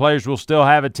 Position players will still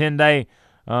have a 10-day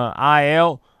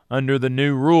IL under the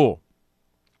new rule,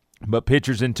 but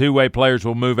pitchers and two-way players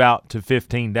will move out to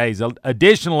 15 days.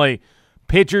 Additionally,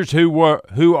 pitchers who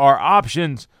are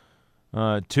options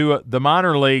to the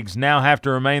minor leagues now have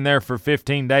to remain there for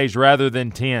 15 days rather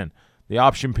than 10. The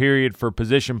option period for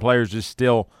position players is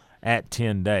still at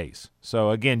 10 days. So,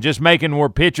 again, just making where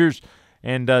pitchers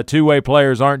and two-way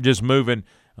players aren't just moving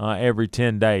every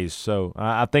 10 days. So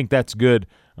I think that's good,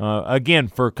 again,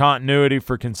 for continuity,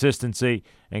 for consistency,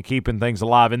 and keeping things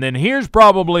alive. And then here's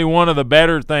probably one of the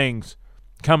better things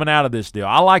coming out of this deal.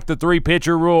 I like the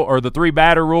three-pitcher rule or the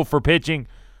three-batter rule for pitching,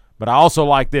 but I also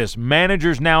like this.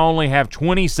 Managers now only have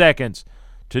 20 seconds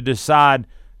to decide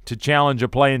to challenge a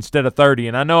play instead of 30.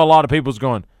 And I know a lot of people's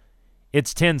going,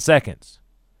 it's 10 seconds.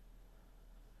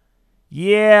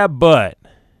 Yeah, but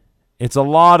it's a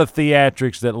lot of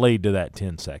theatrics that lead to that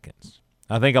 10 seconds.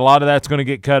 I think a lot of that's going to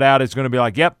get cut out. It's going to be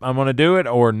like, yep, I'm going to do it,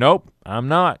 or nope, I'm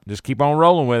not. Just keep on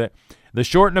rolling with it. The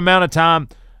shortened amount of time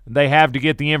they have to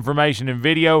get the information in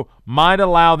video might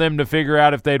allow them to figure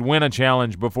out if they'd win a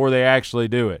challenge before they actually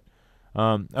do it.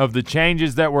 Of the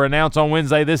changes that were announced on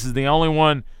Wednesday, this is the only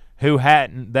one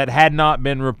that had not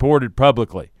been reported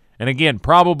publicly. And again,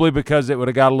 probably because it would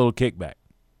have got a little kickback.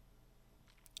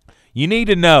 You need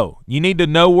to know. You need to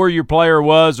know where your player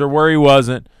was or where he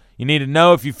wasn't. You need to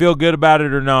know if you feel good about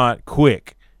it or not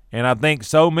quick. And I think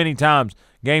so many times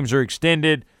games are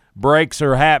extended, breaks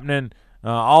are happening.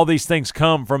 All these things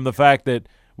come from the fact that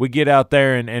we get out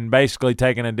there and basically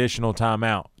take an additional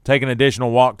timeout, take an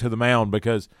additional walk to the mound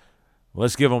because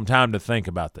let's give them time to think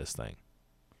about this thing.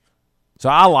 So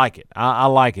I like it. I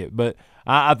like it. But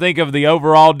I think of the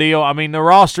overall deal, I mean, the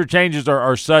roster changes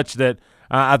are such that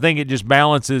I think it just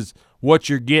balances what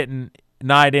you're getting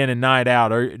night in and night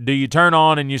out. Or do you turn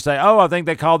on and you say, oh, I think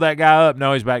they called that guy up.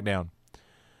 No, he's back down.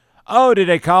 Oh,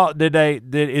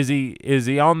 is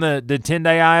he on the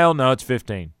 10-day IL? No, it's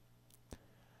 15.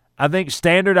 I think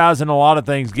standardizing a lot of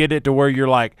things get it to where you're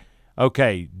like,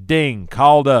 okay, ding,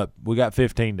 called up. We got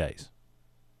 15 days.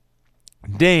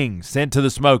 Ding, sent to the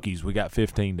Smokies. We got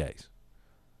 15 days.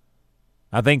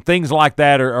 I think things like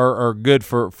that are good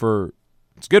for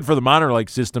it's good for the minor league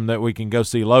system that we can go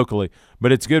see locally,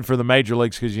 but it's good for the major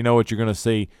leagues because you know what you're going to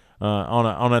see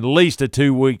on at least a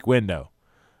 2-week window.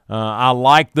 I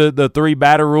like the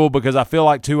three-batter rule because I feel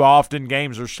like too often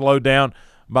games are slowed down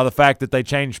by the fact that they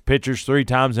change pitchers 3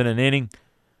 times in an inning.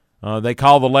 They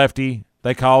call the lefty.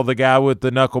 They call the guy with the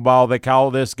knuckleball. They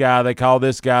call this guy. They call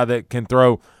this guy that can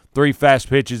throw 3 fast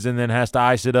pitches and then has to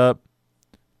ice it up.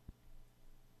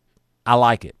 I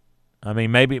like it. I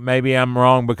mean, maybe I'm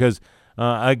wrong because –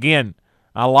 again,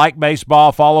 I like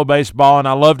baseball, follow baseball, and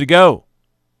I love to go,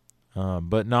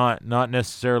 but not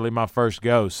necessarily my first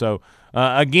go. So,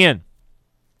 again,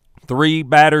 3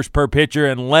 batters per pitcher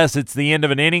unless it's the end of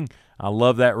an inning. I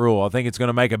love that rule. I think it's going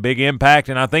to make a big impact,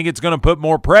 and I think it's going to put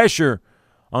more pressure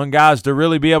on guys to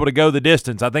really be able to go the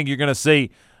distance. I think you're going to see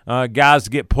guys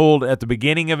get pulled at the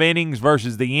beginning of innings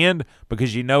versus the end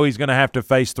because you know he's going to have to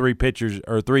face 3 pitchers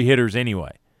or 3 hitters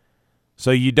anyway. So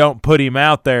you don't put him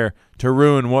out there to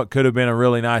ruin what could have been a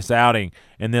really nice outing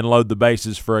and then load the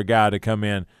bases for a guy to come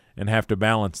in and have to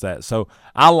balance that. So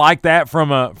I like that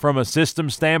from a system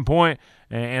standpoint,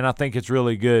 and I think it's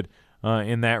really good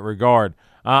in that regard.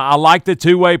 I like the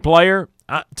two-way player.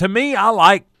 To me,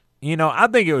 I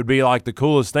think it would be like the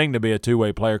coolest thing to be a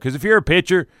two-way player because if you're a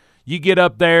pitcher, you get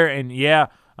up there and, yeah,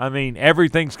 I mean,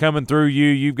 everything's coming through you.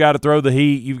 You've got to throw the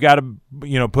heat. You've got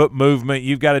to, put movement.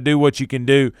 You've got to do what you can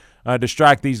do to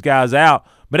strike these guys out.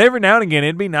 But every now and again,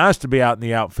 it'd be nice to be out in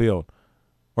the outfield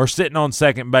or sitting on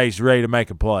second base ready to make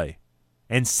a play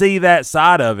and see that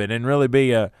side of it and really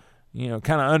be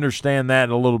kind of understand that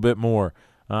a little bit more.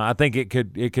 I think it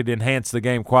could enhance the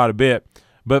game quite a bit.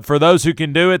 But for those who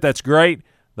can do it, that's great.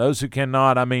 Those who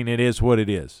cannot, it is what it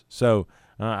is. So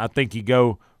I think you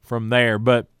go from there.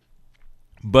 But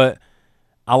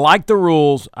I like the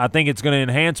rules. I think it's going to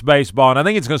enhance baseball, and I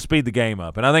think it's going to speed the game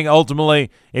up. And I think ultimately,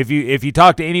 if you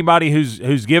talk to anybody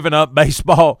who's given up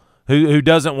baseball, who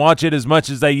doesn't watch it as much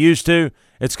as they used to,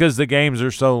 it's because the games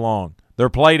are so long. They're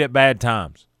played at bad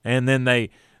times, and then they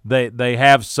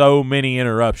have so many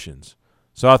interruptions.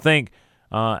 So I think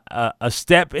a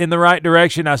step in the right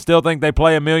direction. I still think they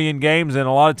play a million games, and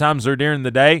a lot of times they're during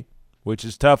the day, which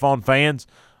is tough on fans.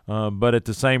 But at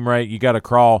the same rate, you got to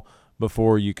crawl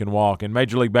before you can walk. And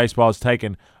Major League Baseball has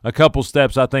taken a couple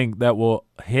steps, I think, that will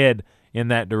head in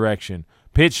that direction.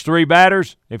 Pitch 3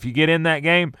 batters if you get in that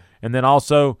game, and then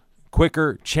also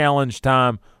quicker challenge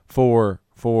time for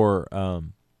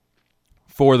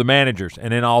the managers,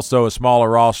 and then also a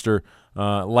smaller roster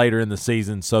later in the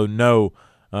season. So no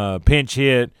pinch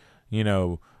hit,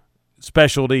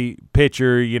 specialty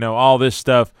pitcher, all this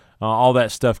stuff, all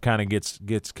that stuff kind of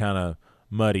gets kind of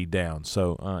muddied down.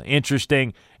 So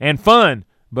interesting and fun,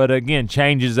 but again,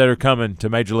 changes that are coming to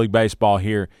Major League Baseball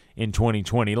here in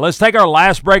 2020. Let's take our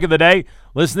last break of the day.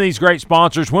 Listen to these great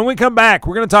sponsors. When we come back,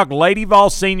 we're going to talk Lady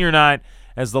Vols Senior Night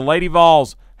as the Lady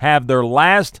Vols have their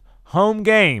last home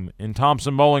game in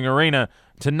Thompson Bowling Arena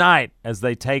tonight as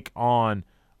they take on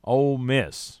Ole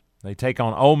Miss. They take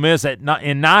on Ole Miss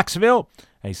in Knoxville,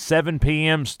 a 7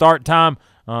 p.m. start time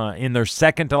in their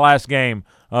second to last game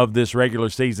of this regular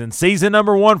season. Season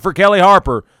number 1 for Kelly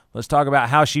Harper. Let's talk about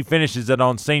how she finishes it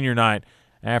on senior night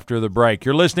after the break.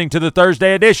 You're listening to the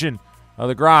Thursday edition of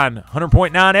The Grind,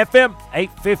 100.9 FM,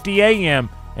 850 AM,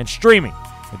 and streaming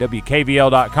at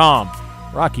WKVL.com.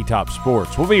 Rocky Top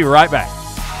Sports. We'll be right back.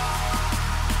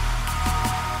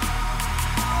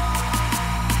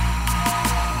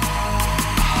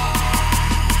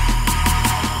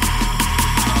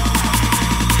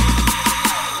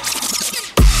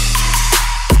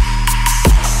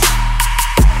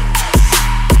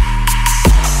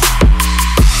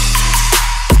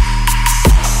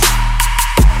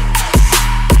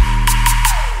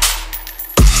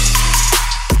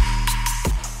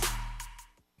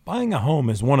 Buying a home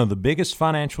is one of the biggest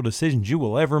financial decisions you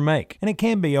will ever make, and it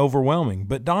can be overwhelming,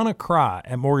 but Donna Cry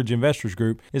at Mortgage Investors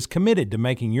Group is committed to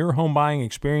making your home buying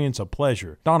experience a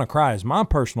pleasure. Donna Cry is my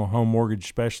personal home mortgage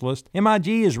specialist. MIG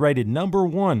is rated number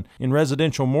 1 in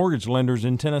residential mortgage lenders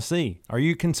in Tennessee. Are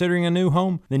you considering a new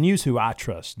home? Then use who I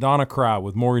trust, Donna Cry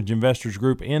with Mortgage Investors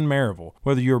Group in Maryville.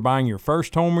 Whether you're buying your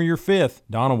first home or your 5th,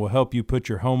 Donna will help you put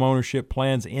your home ownership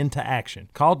plans into action.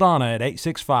 Call Donna at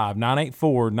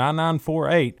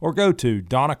 865-984-9948 or go to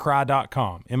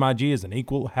donnacry.com. MIG is an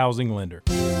equal housing lender.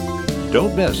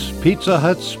 Don't miss Pizza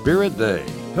Hut's Spirit Day.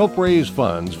 Help raise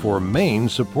funds for Maine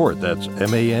Support. That's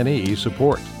MANE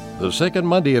Support. The second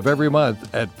Monday of every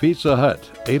month at Pizza Hut,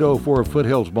 804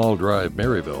 Foothills Mall Drive,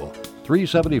 Maryville,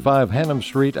 375 Hannum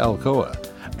Street, Alcoa,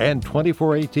 and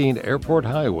 2418 Airport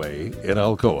Highway in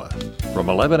Alcoa. From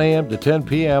 11 a.m. to 10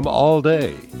 p.m. all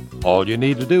day. All you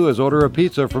need to do is order a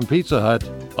pizza from Pizza Hut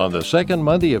on the second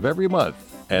Monday of every month,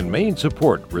 and Maine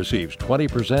Support receives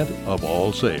 20% of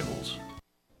all sales.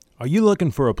 Are you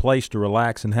looking for a place to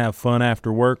relax and have fun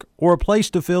after work, or a place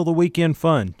to fill the weekend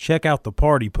fun? Check out the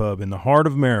Party Pub in the heart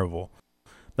of Maryville.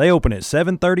 They open at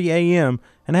 7:30 a.m.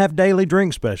 and have daily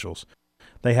drink specials.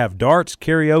 They have darts,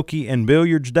 karaoke, and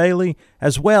billiards daily,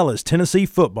 as well as Tennessee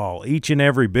football each and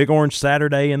every Big Orange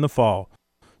Saturday in the fall.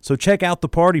 So check out the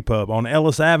Party Pub on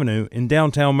Ellis Avenue in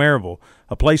downtown Maryville,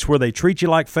 a place where they treat you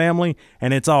like family,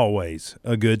 and it's always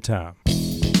a good time.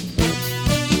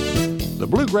 The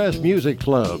Bluegrass Music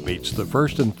Club meets the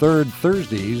first and third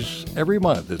Thursdays every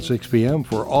month at 6 p.m.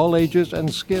 for all ages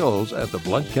and skills at the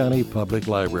Blount County Public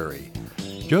Library.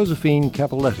 Josephine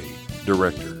Capoletti,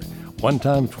 Director.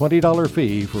 One-time $20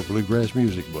 fee for Bluegrass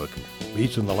Music Book.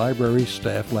 Meets in the library's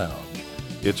staff lounge.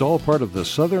 It's all part of the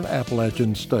Southern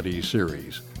Appalachian Studies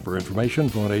series. For information,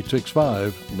 phone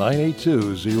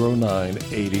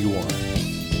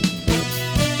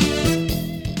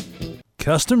 865-982-0981.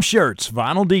 Custom shirts,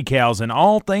 vinyl decals, and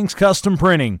all things custom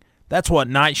printing. That's what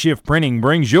Night Shift Printing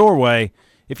brings your way.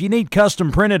 If you need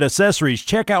custom printed accessories,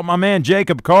 check out my man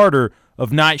Jacob Carter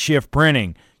of Night Shift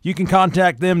Printing. You can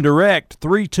contact them direct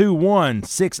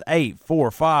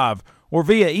 321-6845 or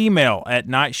via email at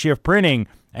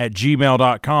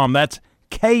nightshiftprinting@gmail.com. That's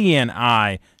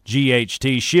KNIGHT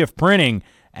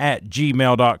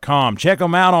shiftprinting@gmail.com. Check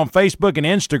them out on Facebook and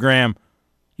Instagram.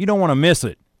 You don't want to miss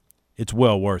it. It's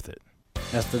well worth it.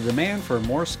 As the demand for a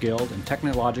more skilled and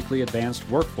technologically advanced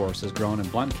workforce has grown in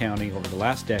Blount County over the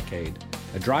last decade,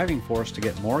 A driving force to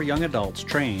get more young adults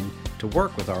trained to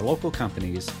work with our local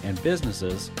companies and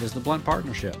businesses is the Blunt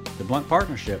Partnership. The Blunt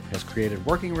Partnership has created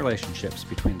working relationships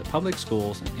between the public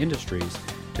schools and industries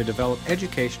to develop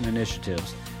education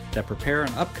initiatives that prepare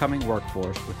an upcoming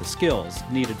workforce with the skills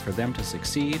needed for them to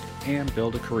succeed and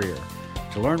build a career.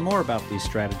 To learn more about these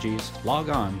strategies, log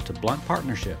on to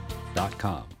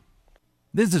bluntpartnership.com.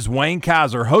 This is Wayne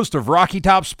Kaiser, host of Rocky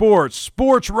Top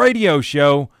sports radio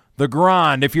show, The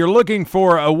Grind. If you're looking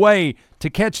for a way to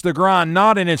catch The Grind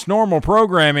not in its normal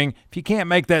programming, if you can't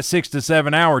make that 6 to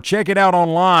 7 hour, check it out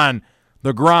online,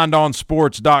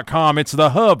 thegrindonsports.com. It's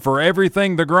the hub for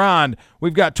everything The Grind.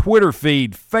 We've got Twitter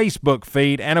feed, Facebook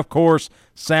feed, and, of course,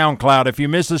 SoundCloud. If you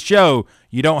miss a show,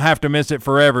 you don't have to miss it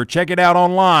forever. Check it out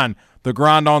online,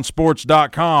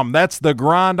 thegrindonsports.com. That's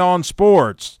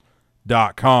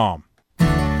thegrindonsports.com.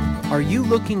 Are you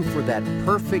looking for that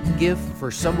perfect gift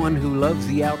for someone who loves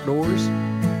the outdoors?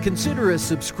 Consider a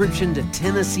subscription to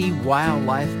Tennessee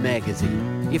Wildlife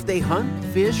Magazine. If they hunt,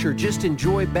 fish, or just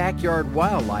enjoy backyard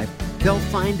wildlife, they'll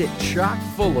find it chock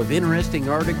full of interesting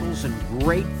articles and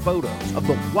great photos of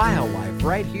the wildlife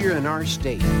right here in our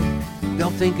state. They'll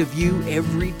think of you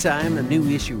every time a new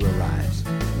issue arrives.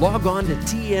 Log on to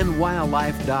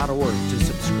tnwildlife.org to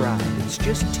subscribe. It's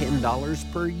just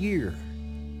 $10 per year.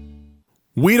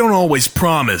 We don't always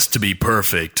promise to be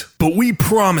perfect, but we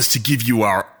promise to give you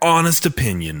our honest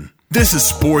opinion. This is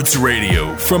sports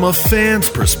radio from a fan's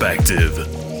perspective.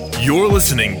 You're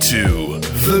listening to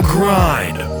The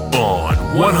Grind on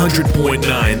 100.9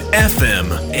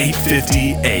 FM,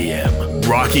 850 AM,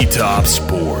 Rocky Top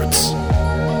Sports.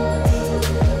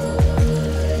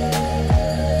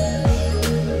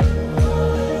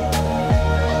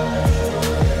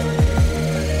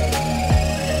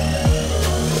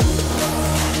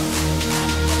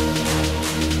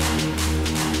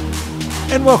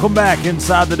 And welcome back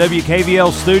inside the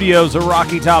WKVL studios of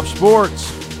Rocky Top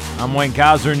Sports. I'm Wayne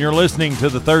Kaiser, and you're listening to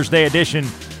the Thursday edition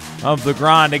of The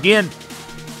Grind. Again,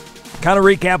 kind of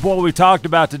recap what we talked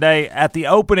about today. At the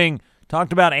opening,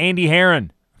 talked about Andy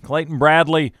Herron, Clayton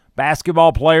Bradley,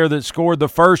 basketball player that scored the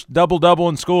first double-double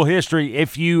in school history.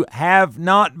 If you have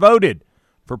not voted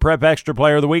for Prep Extra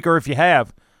Player of the Week, or if you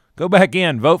have, go back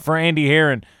in, vote for Andy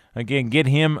Herron. Again, get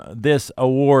him this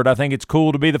award. I think it's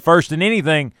cool to be the first in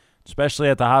anything, especially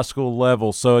at the high school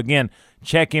level. So, again,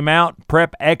 check him out,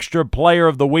 Prep Extra Player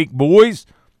of the Week, boys.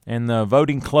 And the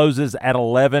voting closes at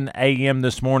 11 a.m.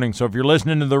 this morning. So if you're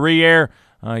listening to the re-air,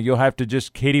 you'll have to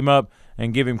just hit him up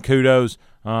and give him kudos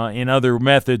in other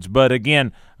methods. But,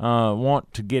 again,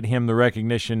 want to get him the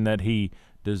recognition that he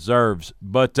deserves.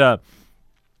 But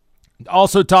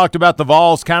also talked about the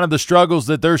Vols, kind of the struggles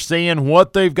that they're seeing,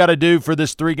 what they've got to do for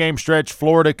this three-game stretch,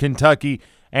 Florida, Kentucky,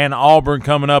 and Auburn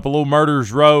coming up, a little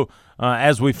murderer's row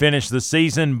as we finish the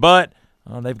season. But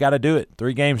they've got to do it.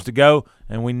 3 games to go,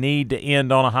 and we need to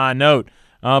end on a high note.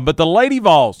 But the Lady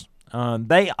Vols,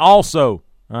 they also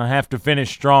have to finish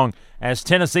strong, as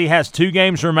Tennessee has 2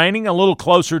 games remaining, a little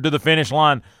closer to the finish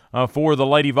line for the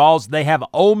Lady Vols. They have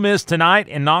Ole Miss tonight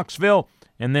in Knoxville,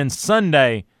 and then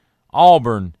Sunday,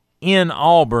 Auburn in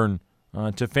Auburn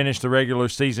to finish the regular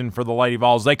season for the Lady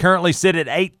Vols. They currently sit at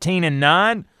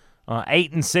 18-9.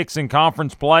 8-6 in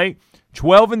conference play,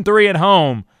 12-3 at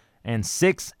home, and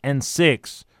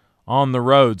 6-6 on the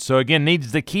road. So again,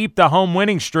 needs to keep the home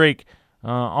winning streak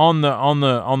on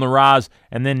the rise,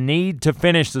 and then need to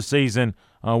finish the season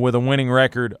with a winning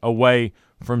record away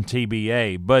from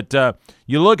TBA. But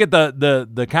you look at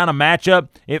the kind of matchup,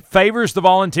 it favors the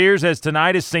Volunteers, as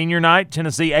tonight is senior night.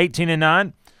 Tennessee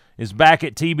 18-9 is back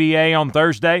at TBA on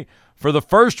Thursday for the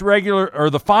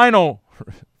final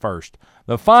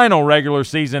regular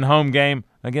season home game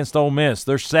against Ole Miss.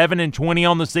 They're 7-20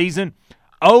 on the season,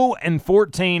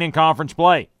 0-14 in conference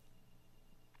play.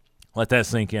 Let that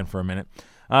sink in for a minute.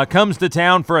 Comes to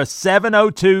town for a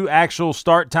 7:02 actual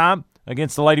start time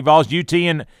against the Lady Vols. UT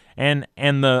and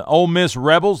the Ole Miss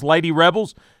Rebels, Lady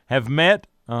Rebels, have met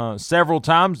several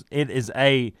times. It is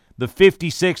the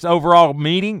 56th overall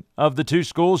meeting of the two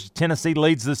schools. Tennessee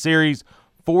leads the series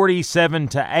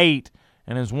 47-8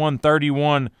 and has won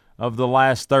 31 of the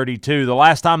last 32. The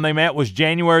last time they met was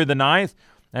January the 9th,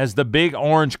 as the Big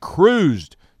Orange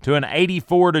cruised to an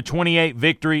 84-28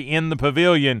 victory in the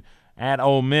Pavilion at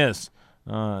Ole Miss.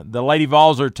 The Lady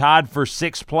Vols are tied for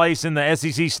 6th place in the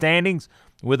SEC standings,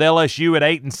 with LSU at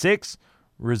 8-6,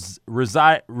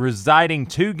 residing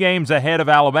 2 games ahead of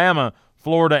Alabama,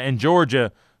 Florida, and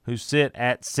Georgia, who sit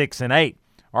at 6-8.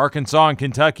 Arkansas and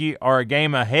Kentucky are a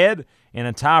game ahead in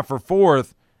a tie for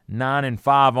 4th,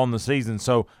 9-5 on the season.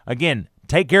 So, again,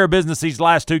 take care of business these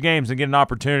last 2 games and get an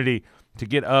opportunity to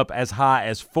get up as high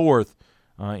as 4th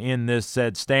in this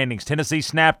said standings. Tennessee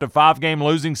snapped a 5-game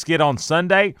losing skid on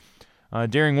Sunday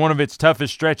during one of its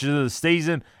toughest stretches of the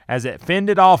season as it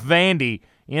fended off Vandy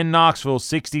in Knoxville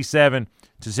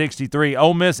 67-63.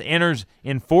 Ole Miss enters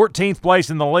in 14th place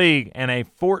in the league and a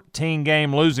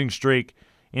 14-game losing streak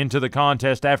into the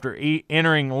contest after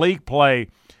entering league play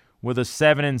with a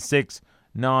 7-6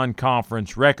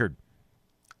 non-conference record.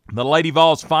 The Lady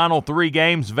Vols' final 3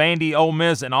 games, Vandy, Ole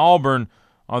Miss, and Auburn,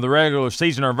 of the regular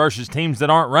season are versus teams that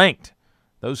aren't ranked.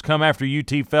 Those come after UT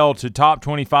fell to top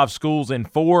 25 schools in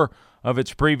 4 of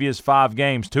its previous 5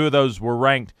 games. 2 of those were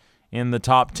ranked in the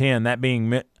top 10, that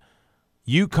being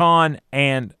UConn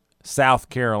and South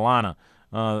Carolina.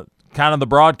 Kind of the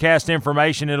broadcast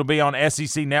information, it'll be on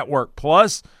SEC Network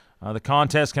Plus. The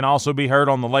contest can also be heard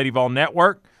on the Lady Vol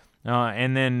Network.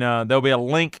 And then there'll be a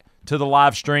link to the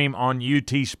live stream on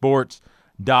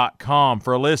utsports.com.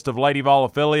 For a list of Lady Vol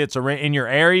affiliates in your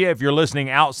area. If you're listening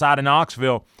outside of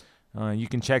Knoxville, you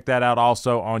can check that out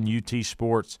also on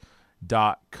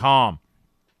utsports.com.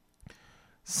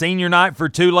 Senior night for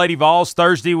 2 Lady Vols.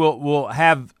 Thursday we'll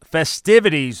have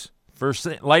festivities for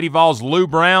Lady Vols Lou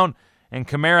Brown and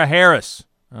Kamara Harris.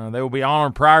 They will be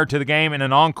honored prior to the game in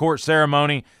an on-court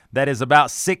ceremony that is about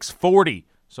 6:40.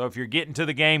 So if you're getting to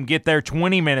the game, get there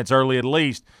 20 minutes early at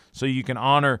least so you can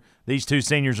honor these 2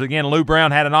 seniors. Again, Lou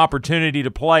Brown had an opportunity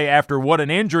to play after what an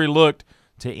injury looked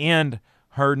to end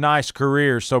her nice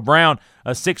career. So Brown,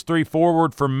 a 6'3"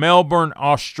 forward from Melbourne,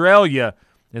 Australia,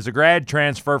 is a grad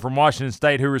transfer from Washington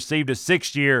State who received a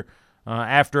 6th year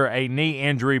after a knee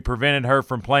injury prevented her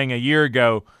from playing a year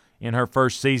ago in her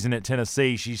first season at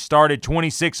Tennessee. She started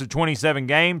 26 of 27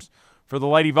 games for the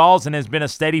Lady Vols and has been a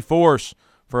steady force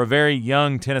for a very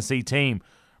young Tennessee team.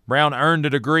 Brown earned a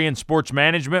degree in sports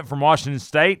management from Washington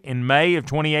State in May of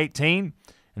 2018,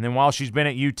 and then while she's been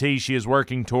at UT, she is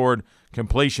working toward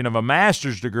completion of a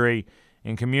master's degree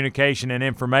in communication and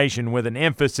information with an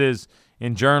emphasis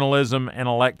in journalism and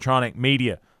electronic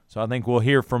media. So I think we'll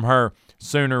hear from her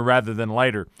sooner rather than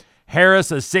later.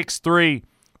 Harris, a 6'3"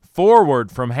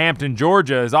 forward from Hampton,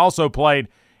 Georgia, has also played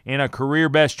in a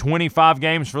career-best 25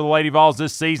 games for the Lady Vols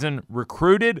this season.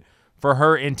 Recruited for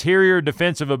her interior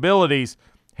defensive abilities,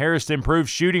 Harris' improved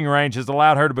shooting range has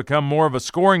allowed her to become more of a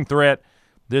scoring threat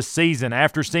this season.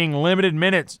 After seeing limited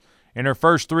minutes in her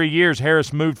first 3 years,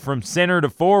 Harris moved from center to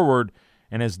forward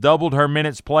and has doubled her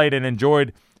minutes played and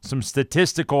enjoyed some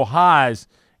statistical highs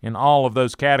in all of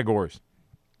those categories.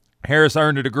 Harris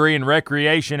earned a degree in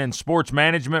recreation and sports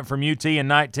management from UT in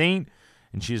 2019,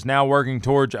 and she is now working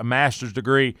towards a master's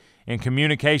degree in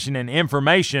communication and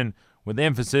information with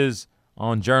emphasis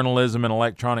on journalism and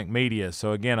electronic media.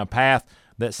 So, again, a path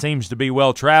that seems to be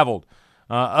well-traveled.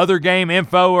 Other game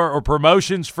info or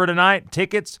promotions for tonight,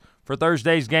 tickets for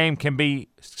Thursday's game can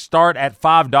start at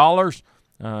 $5,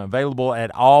 available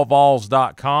at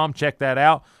allvols.com. Check that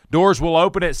out. Doors will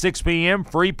open at 6 p.m.,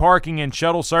 free parking and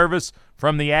shuttle service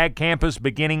from the Ag Campus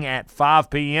beginning at 5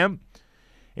 p.m.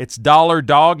 It's Dollar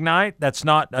Dog Night. That's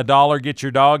not a dollar, get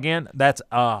your dog in. That's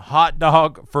a hot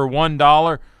dog for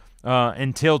 $1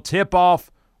 until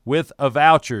tip-off with a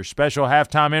voucher. Special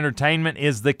halftime entertainment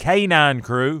is the K9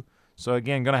 Crew. So,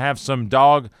 again, going to have some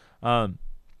dog, kind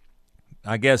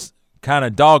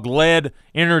of dog-led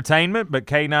entertainment, but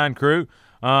K9 Crew.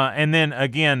 And then,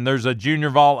 again, there's a junior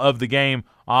vol of the game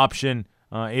option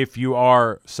if you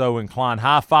are so inclined.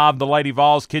 High five the Lady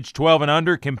Vols. Kids 12 and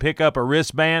under can pick up a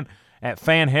wristband at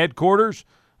fan headquarters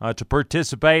to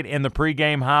participate in the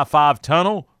pregame high five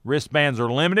tunnel. Wristbands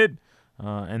are limited.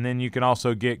 And then you can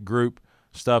also get group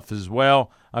stuff as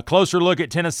well. A closer look at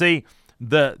Tennessee.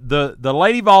 The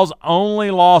Lady Vols'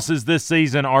 only losses this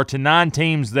season are to 9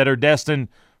 teams that are destined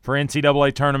for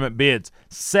NCAA tournament bids.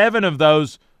 7 of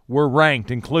those were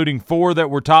ranked, including 4 that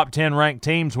were top 10 ranked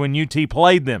teams when UT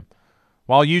played them.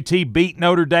 While UT beat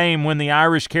Notre Dame when the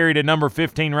Irish carried a number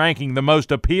 15 ranking, the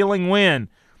most appealing win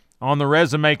on the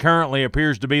resume currently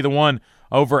appears to be the one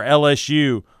over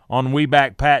LSU on We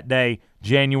Back Pat Day,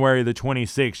 January the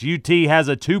 26th. UT has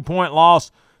a 2-point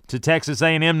loss to Texas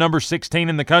A&M, number 16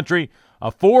 in the country,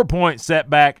 a 4-point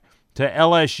setback to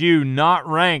LSU, not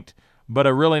ranked, but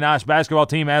a really nice basketball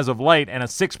team as of late, and a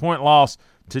 6-point loss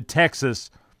to Texas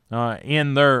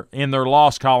in their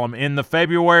loss column. In the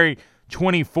February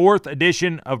 24th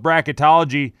edition of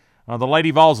Bracketology, the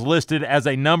Lady Vols listed as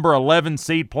a number 11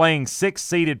 seed playing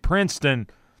 6-seeded Princeton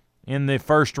in the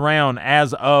first round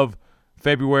as of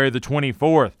February the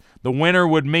 24th. The winner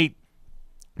would meet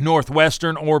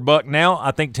Northwestern or Bucknell.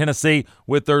 I think Tennessee,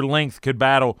 with their length, could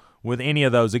battle with any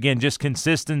of those. Again, just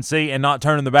consistency and not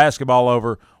turning the basketball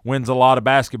over wins a lot of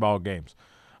basketball games.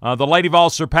 The Lady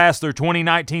Vols surpassed their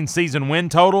 2019 season win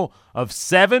total of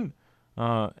 7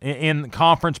 in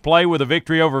conference play with a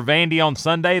victory over Vandy on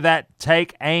Sunday. That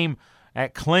take aim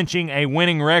at clinching a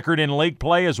winning record in league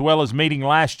play as well as meeting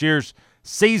last year's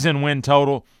season win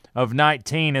total of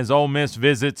 19 as Ole Miss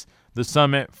visits the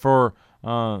Summit for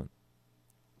a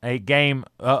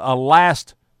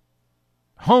last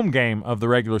home game of the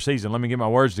regular season. Let me get my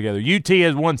words together. UT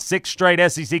has won 6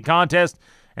 straight SEC contests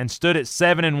and stood at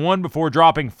 7-1 before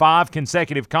dropping 5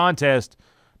 consecutive contests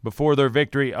before their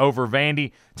victory over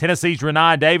Vandy. Tennessee's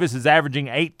Renai Davis is averaging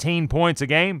 18 points a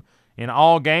game in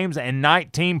all games and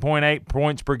 19.8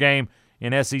 points per game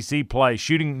in SEC play,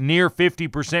 shooting near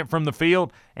 50% from the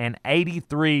field and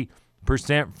 83%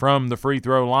 from the free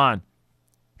throw line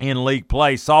in league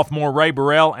play. Sophomore Ray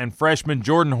Burrell and freshman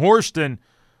Jordan Horston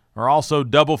are also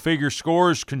double-figure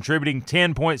scorers, contributing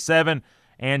 10.7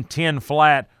 and 10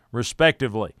 flat,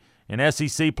 respectively. In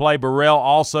SEC play, Burrell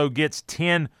also gets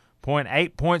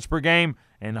 10.8 points per game,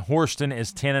 and Horston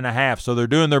is 10.5. So they're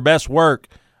doing their best work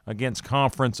against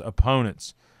conference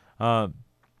opponents.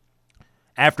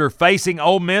 After facing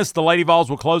Ole Miss, the Lady Vols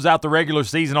will close out the regular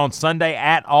season on Sunday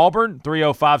at Auburn,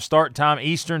 3:05 start time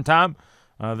Eastern time.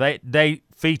 They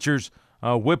features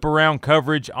whip-around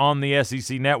coverage on the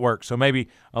SEC network, so maybe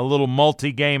a little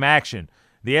multi-game action.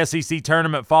 The SEC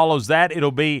tournament follows that.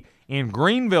 It'll be in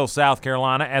Greenville, South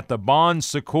Carolina at the Bon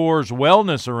Secours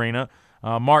Wellness Arena,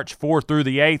 March 4th through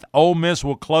the 8th. Ole Miss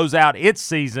will close out its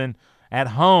season at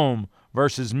home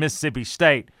versus Mississippi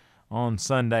State on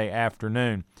Sunday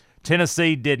afternoon.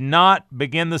 Tennessee did not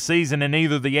begin the season in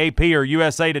either the AP or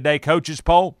USA Today coaches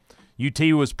poll. UT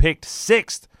was picked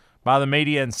 6th by the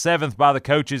media and 7th by the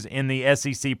coaches in the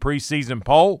SEC preseason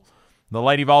poll. The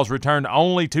Lady Vols returned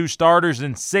only 2 starters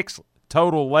and 6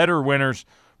 total letter winners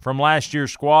from last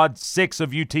year's squad. 6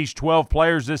 of UT's 12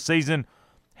 players this season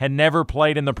had never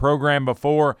played in the program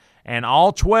before, and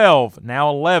all 12,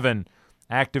 now 11,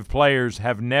 active players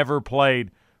have never played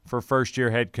for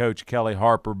first-year head coach Kelly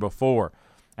Harper before.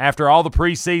 After all the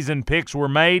preseason picks were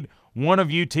made, one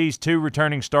of UT's 2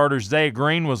 returning starters, Zaya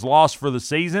Green, was lost for the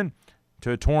season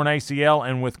to a torn ACL,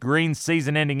 and with Green's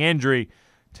season-ending injury,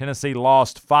 Tennessee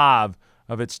lost 5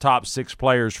 of its top 6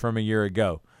 players from a year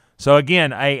ago. So,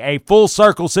 again, a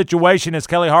full-circle situation as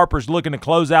Kelly Harper's looking to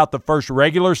close out the first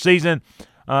regular season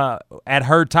at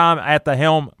her time at the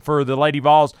helm for the Lady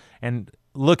Vols and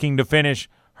looking to finish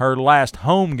her last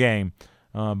home game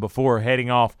before heading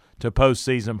off to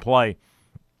postseason play.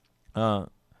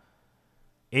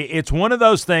 It's one of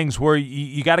those things where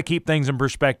you got to keep things in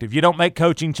perspective. You don't make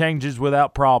coaching changes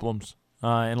without problems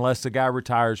unless the guy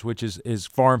retires, which is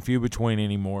far and few between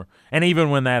anymore. And even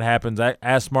when that happens,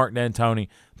 ask Mark D'Antoni,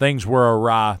 things were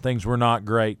awry. Things were not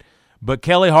great. But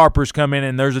Kelly Harper's come in,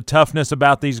 and there's a toughness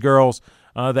about these girls.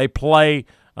 They play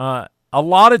a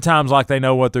lot of times like they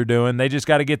know what they're doing. They just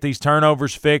got to get these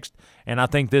turnovers fixed, and I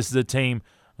think this is a team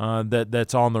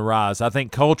that's on the rise. I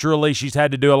think culturally she's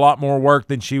had to do a lot more work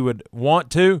than she would want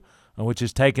to, which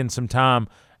has taken some time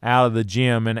out of the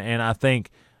gym. And I think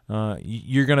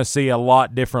you're going to see a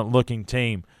lot different looking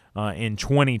team in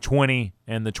 2020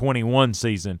 and the 21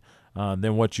 season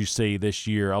than what you see this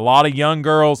year. A lot of young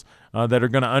girls that are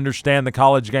going to understand the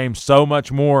college game so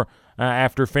much more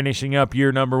after finishing up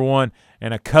year number 1,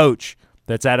 and a coach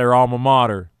that's at her alma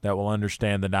mater that will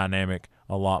understand the dynamic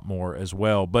a lot more as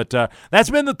well. But that's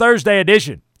been the Thursday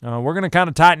edition. We're going to kind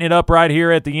of tighten it up right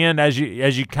here at the end as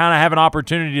you kind of have an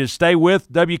opportunity to stay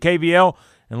with WKVL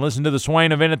and listen to the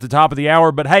Swain event at the top of the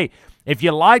hour. But, hey, if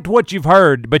you liked what you've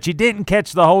heard but you didn't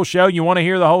catch the whole show, you want to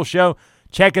hear the whole show,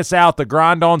 check us out,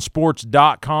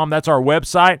 thegrindonsports.com. That's our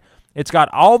website. It's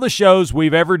got all the shows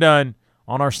we've ever done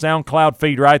on our SoundCloud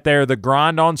feed right there,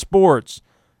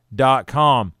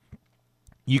 thegrindonsports.com.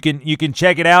 You can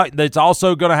check it out. It's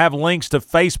also going to have links to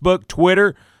Facebook,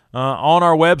 Twitter on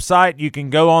our website. You can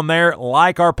go on there,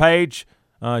 like our page,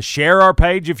 share our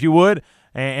page if you would,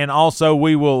 and also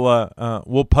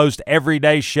we'll post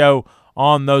everyday show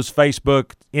on those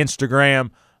Facebook,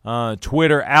 Instagram,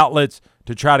 Twitter outlets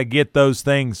to try to get those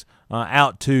things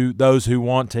out to those who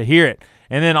want to hear it.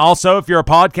 And then also, if you're a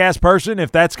podcast person,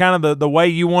 if that's kind of the way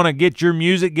you want to get your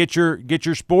music, get your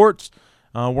sports,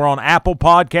 we're on Apple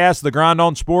Podcasts, The Grind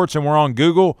on Sports, and we're on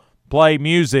Google Play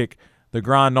Music, The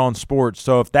Grind on Sports.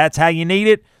 So if that's how you need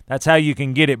it, that's how you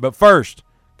can get it. But first,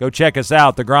 go check us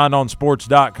out,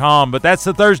 thegrindonsports.com. But that's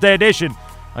the Thursday edition.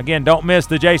 Again, don't miss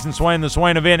the Jason Swain, the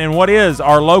Swain event, and what is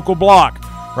our local block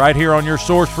right here on your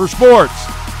source for sports,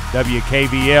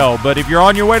 WKVL. But if you're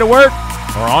on your way to work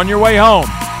or on your way home,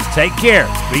 take care,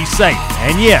 be safe,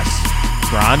 and yes,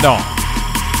 grind on.